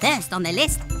 First on the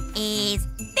list is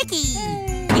Vicky.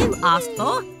 You asked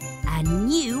for a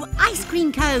new ice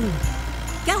cream cone.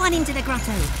 Go on into the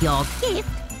grotto. Your gift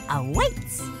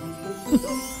awaits.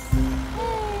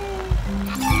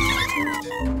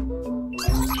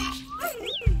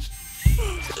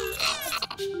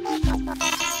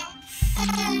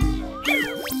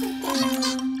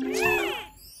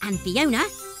 And Fiona,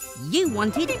 you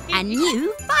wanted a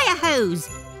new fire hose.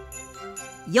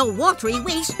 Your watery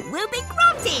wish will be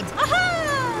granted.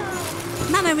 Aha!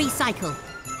 Mama Recycle,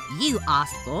 you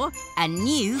asked for a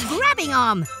new grabbing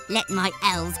arm. Let my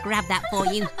elves grab that for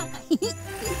you.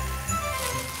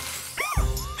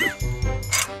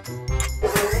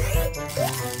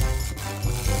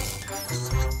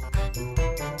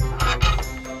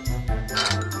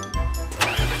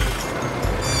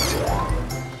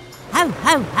 Ho,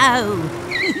 ho, ho!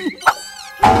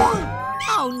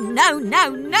 Oh, no, no,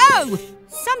 no!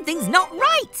 Something's not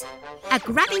right! A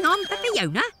grabbing arm for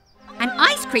Fiona, an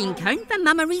ice cream cone for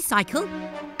Mama Recycle,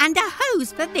 and a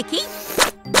hose for Vicky?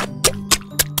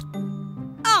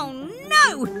 Oh,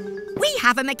 no! We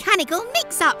have a mechanical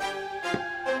mix-up!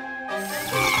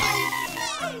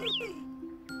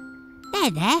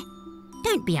 There.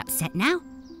 Don't be upset now.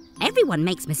 Everyone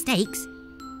makes mistakes.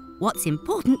 What's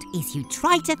important is you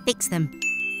try to fix them.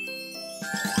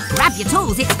 Grab your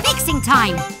tools, it's fixing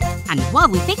time! And while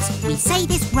we fix, we say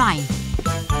this rhyme.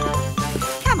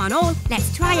 Come on all,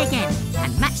 let's try again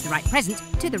and match the right present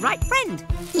to the right friend.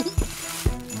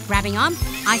 Grabbing arm,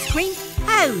 ice cream,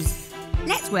 hose.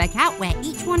 Let's work out where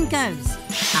each one goes.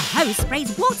 A hose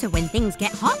sprays water when things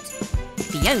get hot.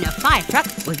 Fiona fire truck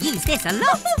will use this a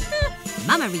lot.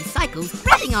 Mama Recycle's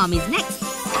grabbing arm is next.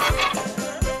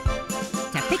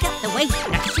 To pick up the waste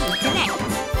that she collects.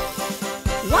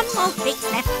 One more fix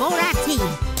left for our team.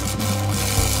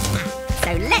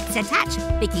 So let's attach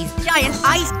Vicky's giant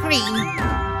ice cream.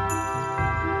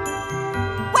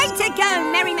 Way to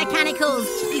go, Merry Mechanicals!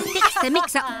 You fixed the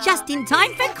mix-up just in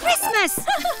time for Christmas!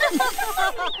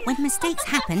 When mistakes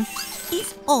happen,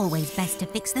 it's always best to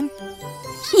fix them.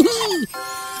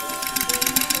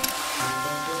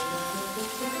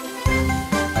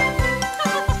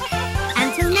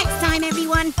 Until next time,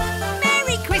 everyone,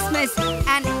 Merry Christmas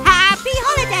and Happy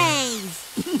Holidays!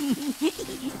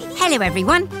 Hello,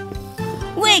 everyone.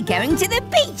 We're going to the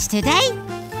beach today.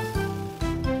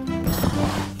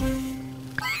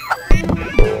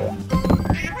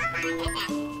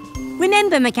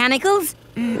 Remember, Mechanicals,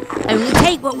 only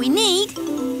take what we need.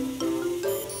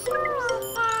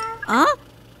 Huh?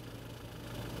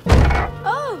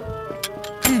 Oh!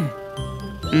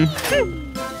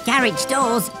 Garage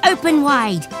doors open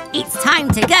wide. It's time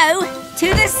to go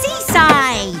to the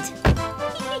seaside.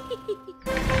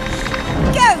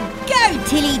 Go, go,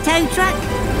 Tilly Tow Truck.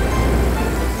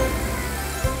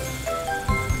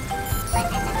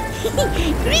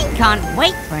 Green can't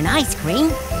wait for an ice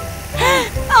cream.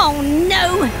 Oh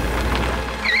no!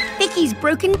 Vicky's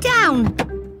broken down.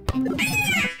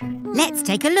 Let's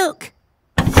take a look.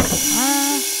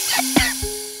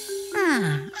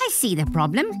 I see the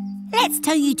problem. Let's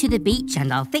tow you to the beach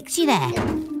and I'll fix you there.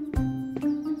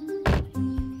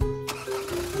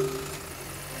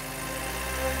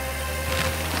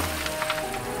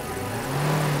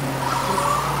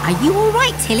 Are you all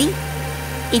right, Tilly?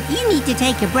 If you need to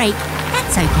take a break,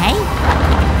 that's okay.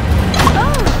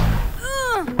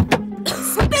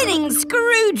 Spinning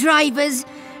screwdrivers!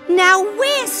 Now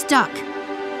we're stuck.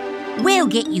 We'll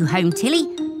get you home, Tilly,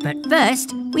 but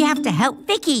first we have to help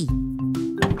Vicky.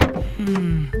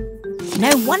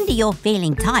 No wonder you're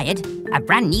feeling tired. A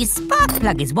brand new spark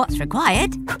plug is what's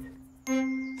required.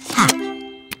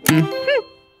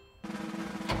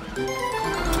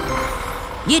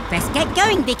 You'd best get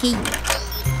going, Vicky.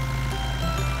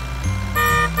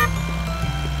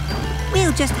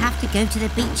 We'll just have to go to the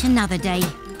beach another day.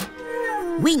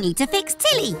 We need to fix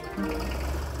Tilly.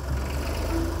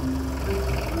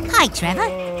 Hi, Trevor.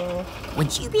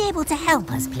 Would you be able to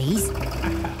help us, please?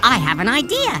 I have an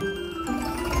idea.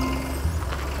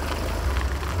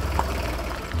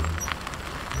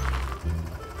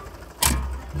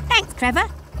 Thanks, Trevor.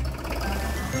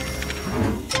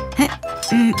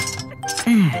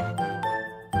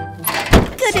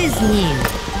 Good as new.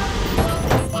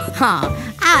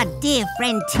 Our dear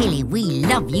friend Tilly, we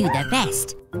love you the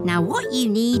best. Now what you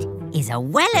need is a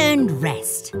well-earned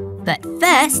rest. But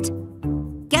first,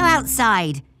 go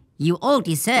outside. You all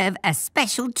deserve a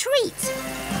special treat.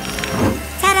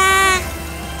 Ta-da!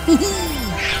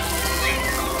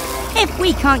 If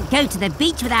we can't go to the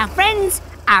beach with our friends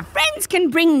can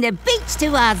bring the beach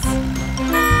to us.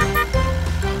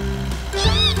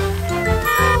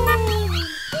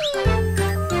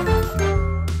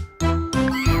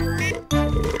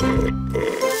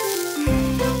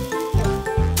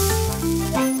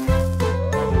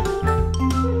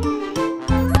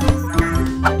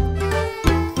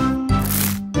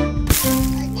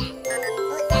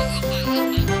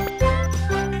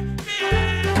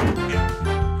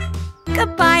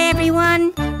 Goodbye,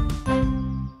 everyone.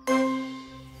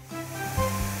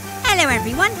 Hello,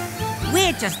 everyone.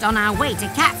 We're just on our way to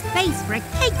Cat's Base for a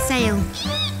cake sale.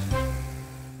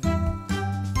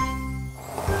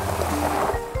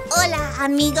 Hola,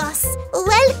 amigos.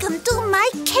 Welcome to my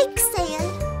cake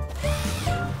sale.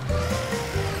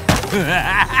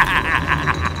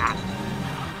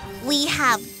 We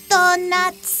have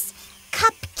donuts,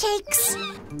 cupcakes,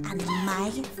 and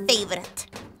my favorite,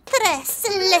 tres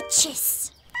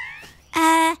leches.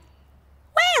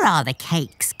 Where are the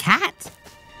cakes, Cat?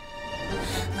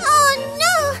 Oh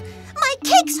no! My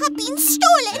cakes have been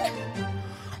stolen!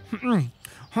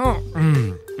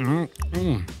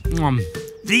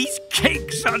 These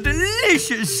cakes are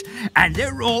delicious, and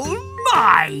they're all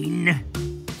mine.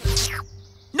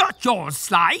 Not yours,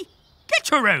 Sly. Get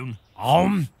your own.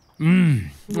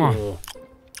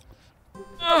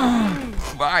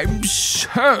 I'm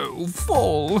so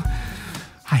full.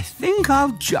 I think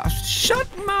I'll just shut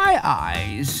my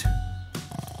eyes.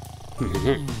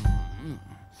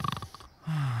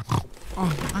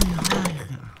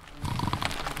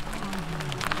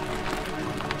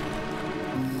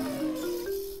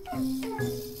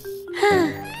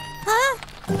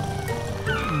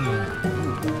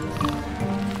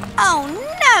 Oh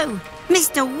no!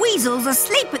 Mr. Weasel's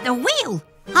asleep at the wheel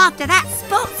after that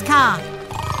sports car.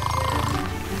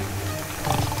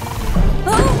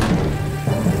 Oh!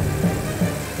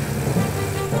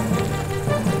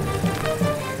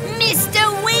 Mr.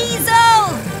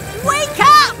 Weasel! Wake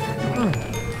up!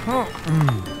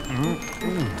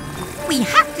 We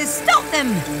have to stop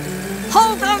them!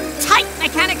 Hold on tight,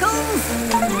 mechanicals!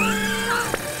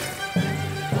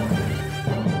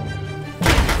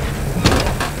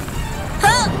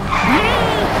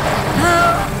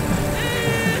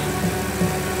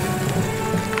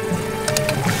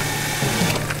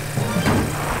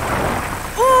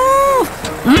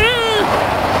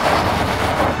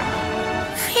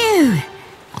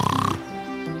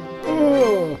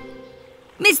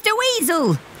 Mr.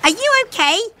 Weasel, are you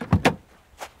okay?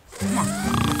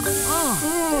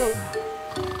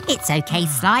 It's okay,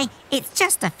 Sly. It's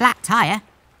just a flat tyre.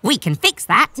 We can fix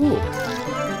that.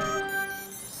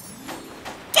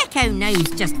 Gecko knows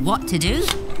just what to do.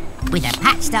 With a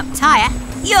patched up tyre,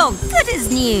 you're good as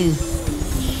new.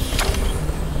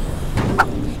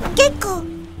 Gecko,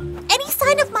 any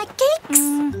sign of my cakes?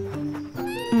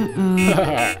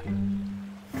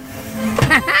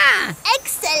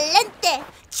 Excelente!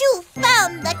 You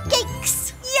found the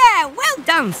cakes! Yeah, well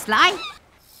done, Sly.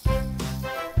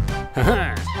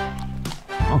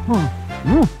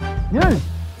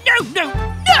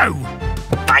 No!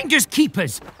 Finders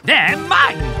keepers. They're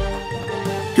mine.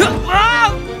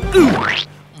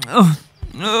 Oh,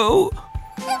 no.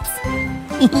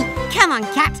 Come on,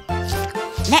 Cat.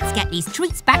 Let's get these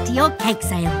treats back to your cake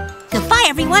sale. Goodbye,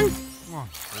 everyone.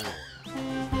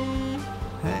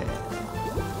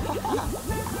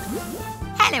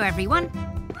 Hello, everyone.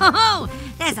 Oh,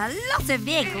 there's a lot of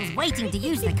vehicles waiting to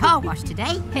use the car wash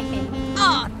today.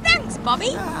 Oh, thanks,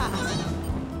 Bobby.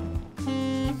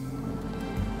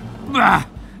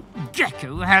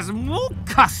 Gecko has more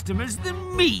customers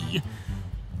than me.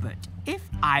 But if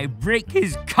I break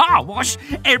his car wash,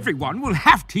 everyone will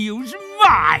have to use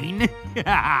mine.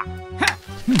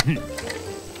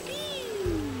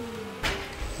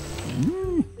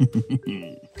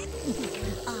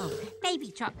 Oh,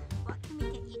 baby truck, what can we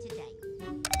get you today?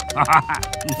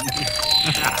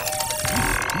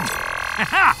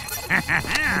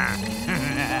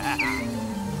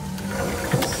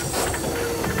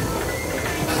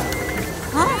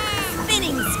 Oh,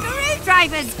 spinning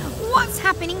screwdrivers! What's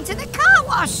happening to the car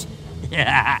wash?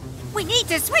 We need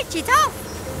to switch it off.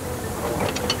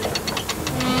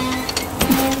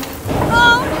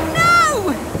 Oh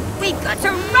no! We've got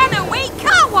a runaway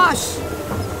car wash.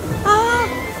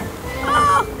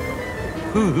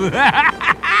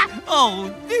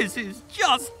 Oh, this is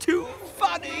just too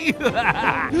funny. Good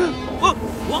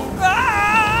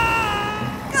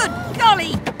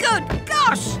golly, good golly!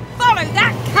 wash! Follow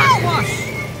that car wash!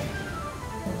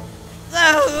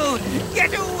 Oh,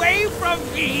 get away from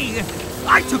me!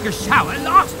 I took a shower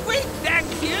last week, thank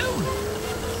you.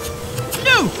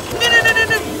 No! No, no, no, no,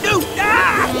 no, no!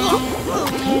 Ah!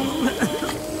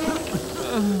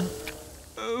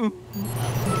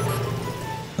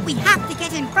 We have to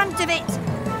get in front of it!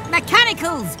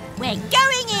 Mechanicals, we're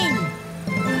going in!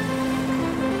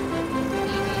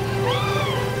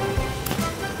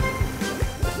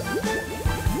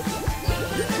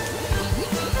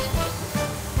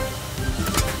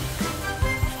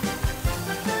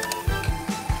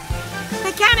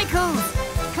 Mechanicals,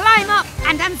 climb up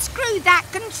and unscrew that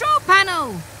control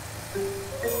panel!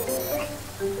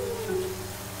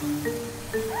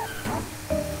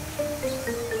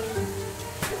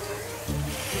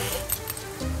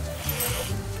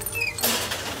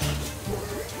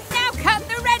 Now cut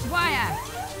the red wire!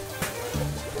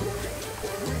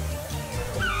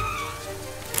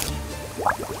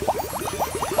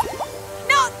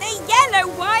 Not the yellow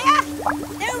wire!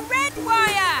 The red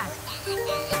wire!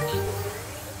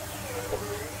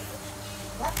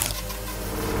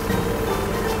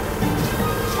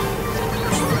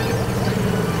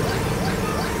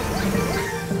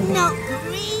 Not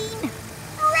green,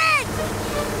 red!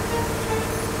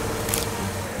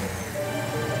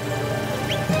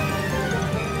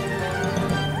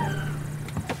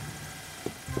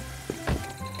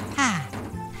 Ah,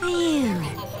 phew.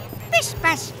 Bish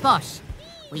bash bosh.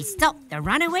 We stopped the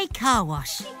runaway car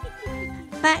wash.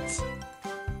 But,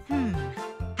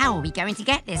 how are we going to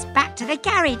get this back to the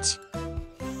garage?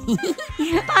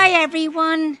 Bye,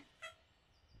 everyone.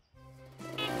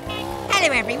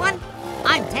 Hello, everyone.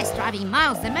 I'm test driving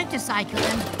Miles the motorcycle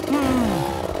and...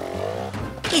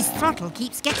 his throttle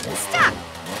keeps getting stuck,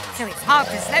 so it's hard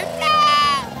to slow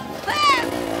down.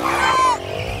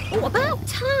 Oh, about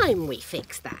time we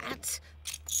fix that.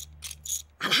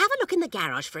 I'll have a look in the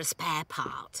garage for a spare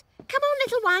part. Come on,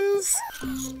 little ones.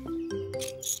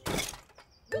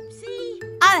 Oopsie.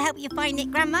 I'll help you find it,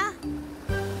 Grandma.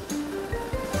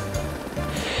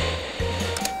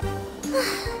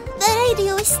 The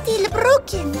radio is still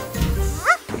broken.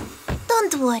 Huh?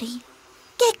 Don't worry.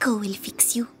 Gecko will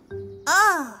fix you.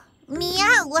 Oh,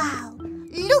 meow wow.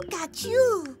 Look at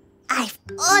you. I've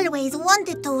always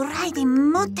wanted to ride a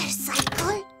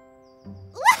motorcycle.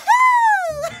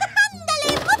 Woohoo!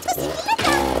 Andale,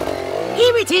 motocicleta!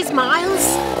 Here it is,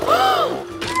 Miles.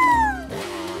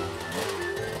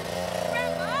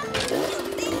 Grandma, you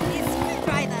need this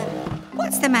screwdriver.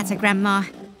 What's the matter, Grandma?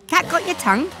 Cat got your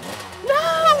tongue?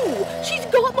 No! She's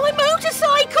got my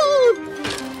motorcycle!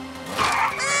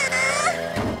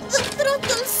 The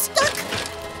throttle's stuck.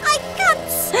 I can't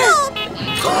stop.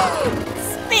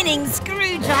 Spinning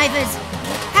screwdrivers.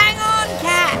 Hang on,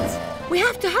 Cat. We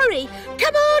have to hurry.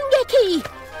 Come on, Nicky.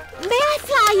 May I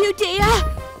fly you, dear?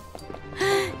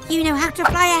 You know how to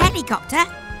fly a helicopter?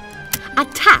 A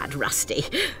tad rusty,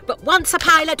 but once a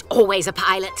pilot, always a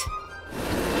pilot.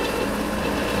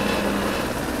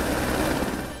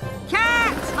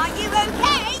 Cat, are you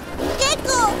okay?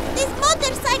 Gecko, this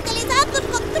motorcycle is out of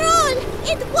control.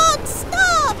 It won't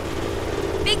stop.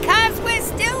 Because we're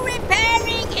still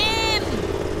repairing him.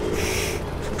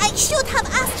 I should have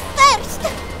asked first.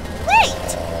 Wait,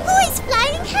 who is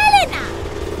flying Helena?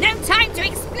 No time to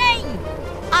explain.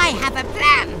 I have a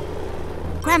plan.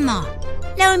 Grandma,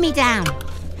 lower me down.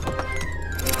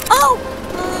 Oh!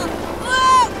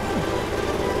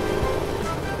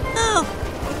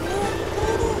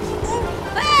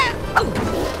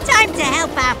 Time to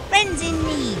help our friends in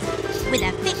need with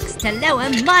a fix to lower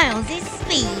Miles'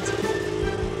 speed.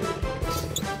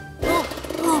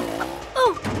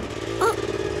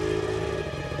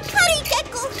 Hurry,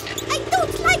 Gecko. I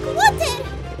don't like water.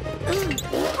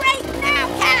 Great now,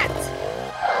 Cat.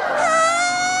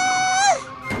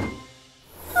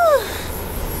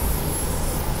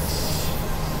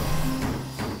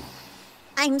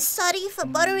 I'm sorry for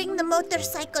borrowing the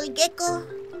motorcycle, Gecko.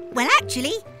 Well,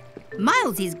 actually,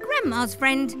 Miles is Grandma's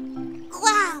friend.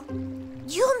 Wow,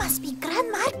 you must be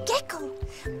Grandma Gecko.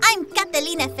 I'm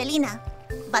Catalina Felina,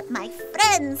 but my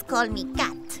friends call me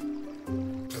Cat.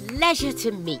 Pleasure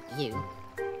to meet you.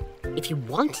 If you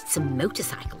wanted some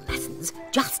motorcycle lessons,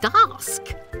 just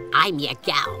ask. I'm your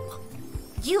gal.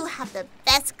 You have the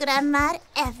best grandma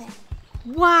ever.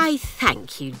 Why,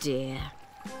 thank you, dear.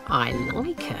 I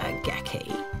like her, Gecko.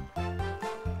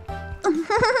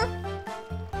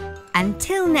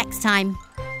 Until next time,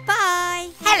 bye.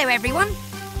 Hello, everyone.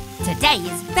 Today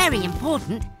is very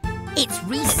important. It's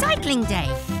recycling day.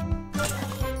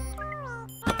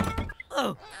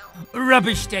 Oh,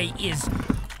 rubbish day is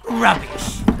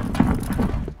rubbish.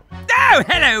 Ah! Oh,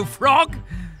 hello, Frog.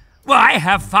 Why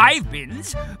have 5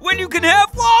 bins when you can have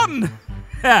 1?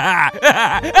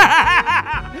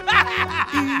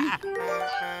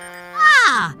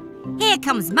 Ah! Here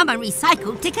comes Mama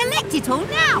Recycle to collect it all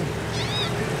now.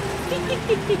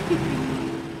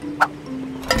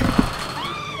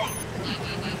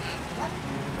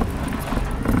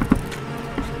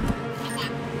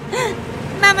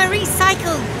 Mama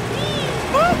Recycle!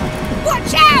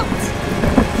 Watch out!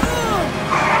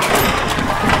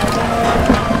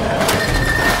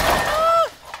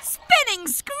 Spinning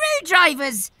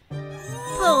screwdrivers!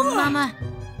 Poor Mama.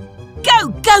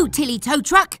 Go, Tilly Tow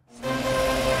Truck!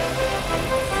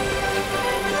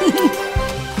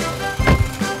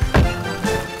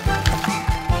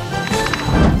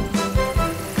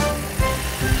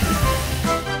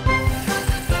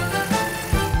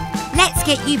 Let's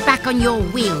get you back on your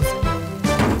wheels.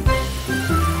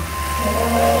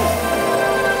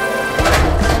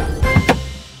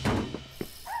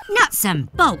 Nuts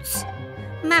and bolts.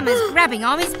 Mama's grabbing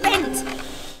arm is bent.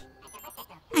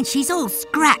 And she's all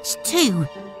scratched too.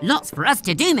 Lots for us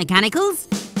to do, Mechanicals.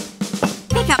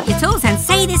 Pick up your tools and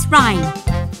say this rhyme.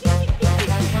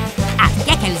 At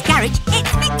Gecko's garage,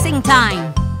 it's fixing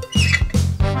time.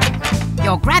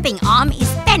 Your grabbing arm is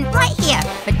bent right here.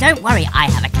 But don't worry, I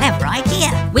have a clever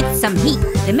idea. With some heat,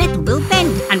 the metal will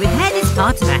bend and repair this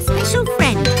car to our special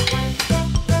friend.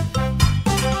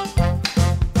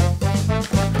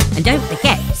 And don't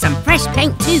forget some fresh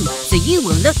paint too, so you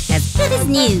will look as good as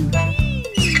new.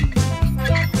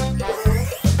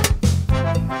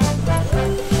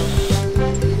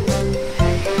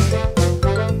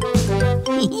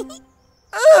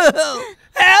 Oh,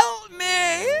 help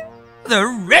me! The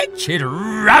wretched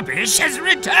rubbish has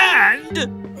returned!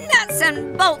 Nuts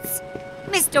and bolts!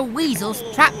 Mr. Weasel's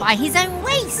trapped by his own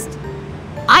waste.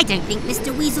 I don't think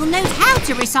Mr. Weasel knows how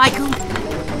to recycle.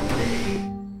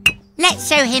 Let's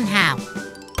show him how.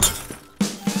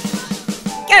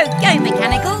 Go,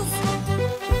 Mechanicals!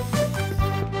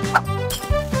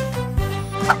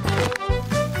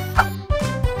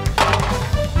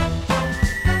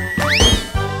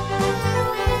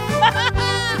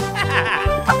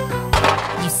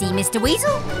 You see, Mr.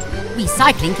 Weasel?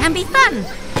 Recycling can be fun.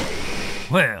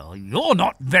 Well, you're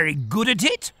not very good at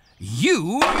it.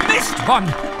 You missed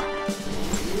one.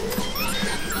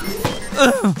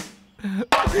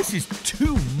 This is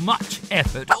too much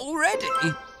effort already.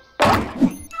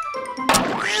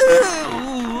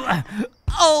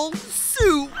 Oh,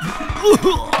 soup.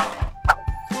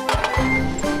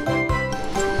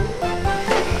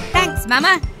 Thanks,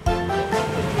 Mama.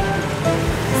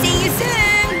 See you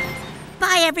soon.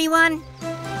 Bye, everyone.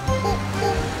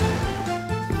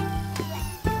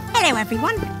 Hello,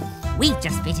 everyone. We've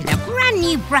just fitted a brand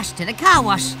new brush to the car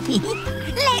wash.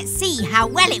 Let's see how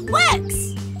well it works.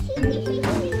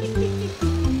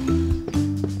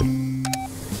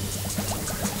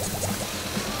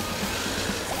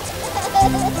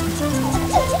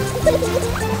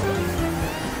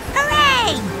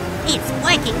 Hooray! It's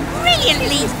working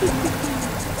brilliantly.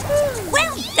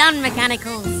 Well done,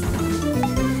 Mechanicals.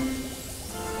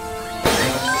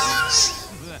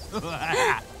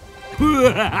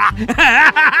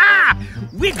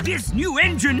 With this new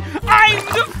engine, I'm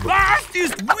the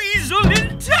fastest weasel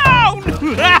in town!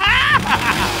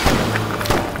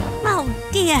 Oh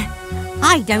dear,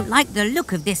 I don't like the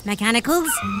look of this, Mechanicals.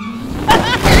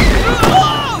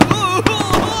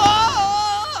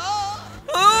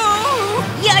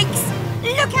 Yikes!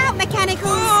 Look out,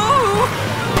 Mechanicals!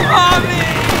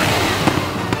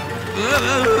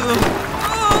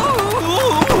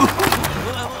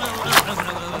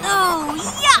 Oh,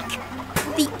 yuck!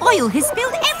 The oil has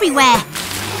spilled everywhere.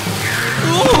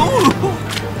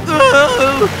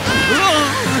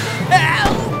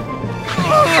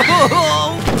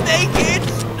 Make it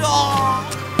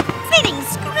stop! Spinning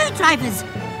screwdrivers!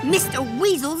 Mr.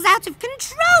 Weasel's out of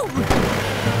control!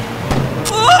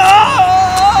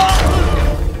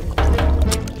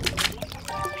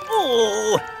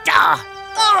 Oh! Duh!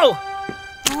 Oh!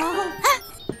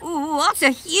 What a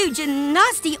huge and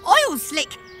nasty oil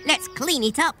slick! Let's clean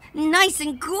it up nice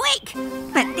and quick.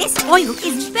 But this oil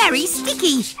is very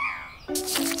sticky.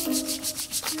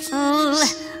 Oh,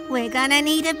 we're gonna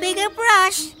need a bigger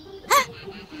brush.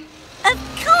 Of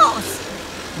course!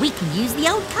 We can use the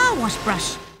old car wash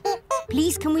brush.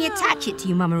 Please, can we attach it to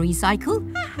you, Mama Recycle?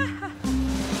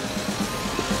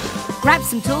 Grab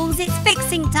some tools, it's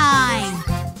fixing time.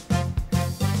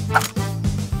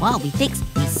 While we fix,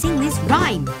 we sing this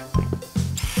rhyme.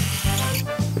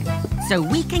 So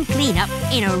we can clean up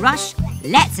in a rush.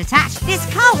 Let's attach this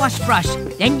car wash brush.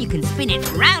 Then you can spin it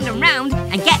round and round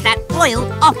and get that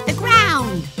oil off the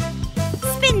ground.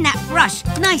 Spin that brush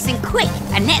nice and quick,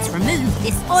 and let's remove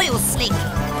this oil slick.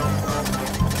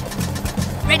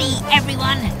 Ready,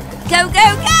 everyone? Go,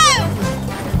 go, go!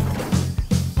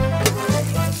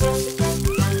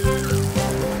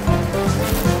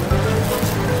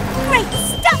 Great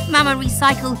stuff, Mama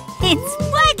Recycle. It's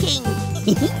working.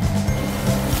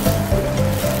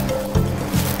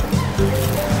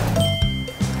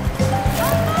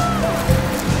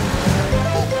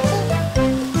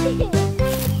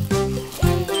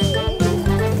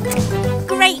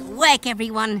 Great work,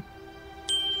 everyone.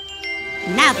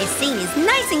 Now this scene is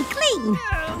nice and clean.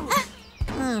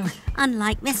 Oh,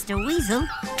 unlike Mr. Weasel.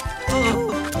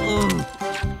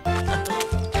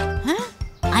 Huh?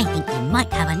 I think we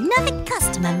might have another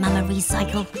customer, Mama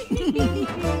Recycle.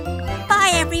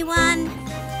 Bye, everyone.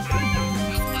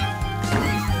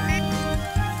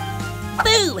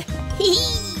 Boo!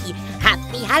 Hee-hee!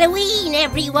 Happy Halloween,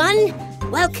 everyone!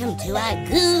 Welcome to our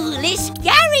ghoulish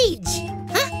garage!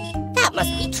 Huh? That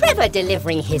must be Trevor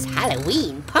delivering his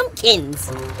Halloween pumpkins.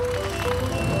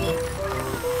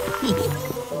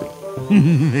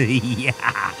 Yeah.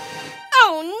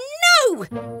 Oh no!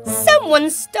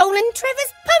 Someone's stolen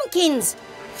Trevor's pumpkins!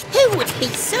 Who would be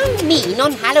so mean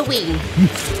on Halloween?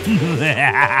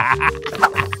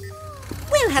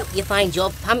 We'll help you find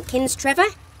your pumpkins,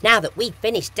 Trevor. Now that we've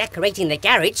finished decorating the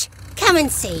garage, come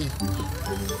and see.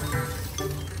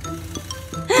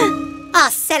 Our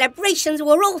celebrations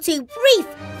were all too brief.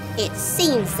 It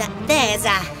seems that there's a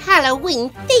Halloween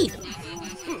thief.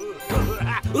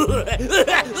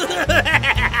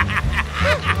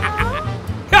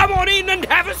 Come on in and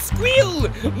have a squeal!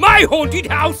 My haunted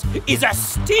house is a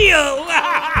steal!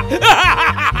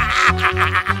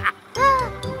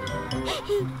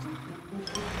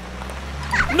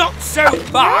 Not so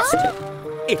fast!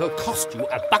 It'll cost you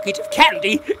a bucket of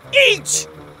candy each!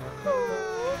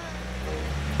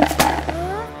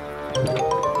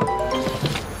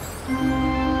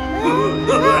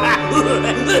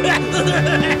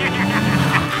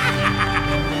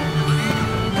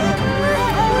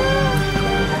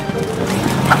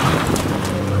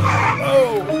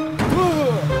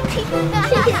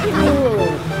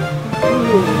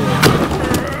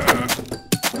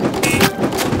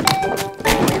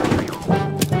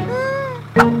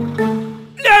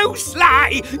 No,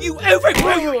 Sly! You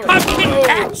overgrown pumpkin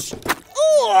patch!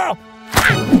 Oh!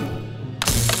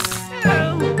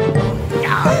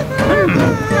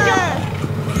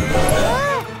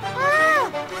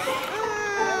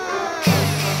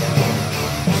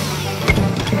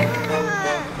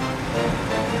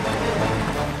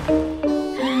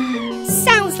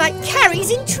 Sounds like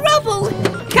Carrie's in trouble.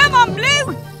 Come on,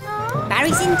 Blue.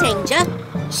 Barry's in danger.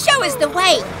 Show us the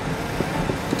way.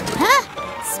 Huh?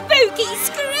 Spooky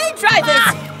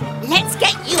screwdrivers. Let's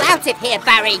get you out of here,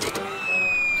 Barry.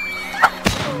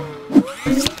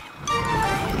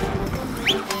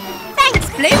 Thanks,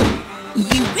 Blue.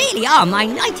 You really are my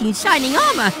knight in shining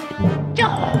armour. Go,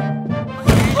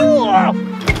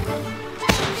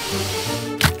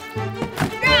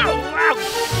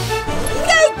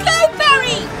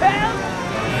 Barry!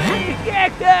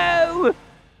 Gecko!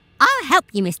 I'll help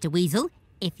you, Mr. Weasel,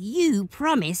 if you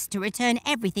promise to return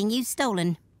everything you've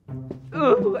stolen.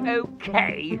 Oh,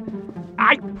 okay.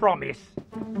 I promise.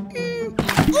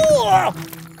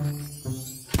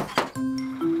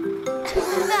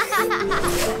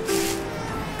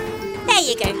 There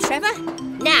you go, Trevor.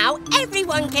 Now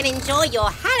everyone can enjoy your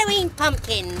Halloween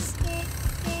pumpkins.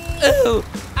 Oh,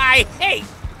 I hate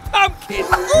pumpkins!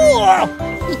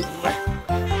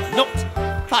 Not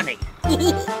funny.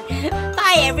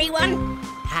 Bye, everyone.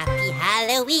 Happy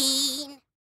Halloween.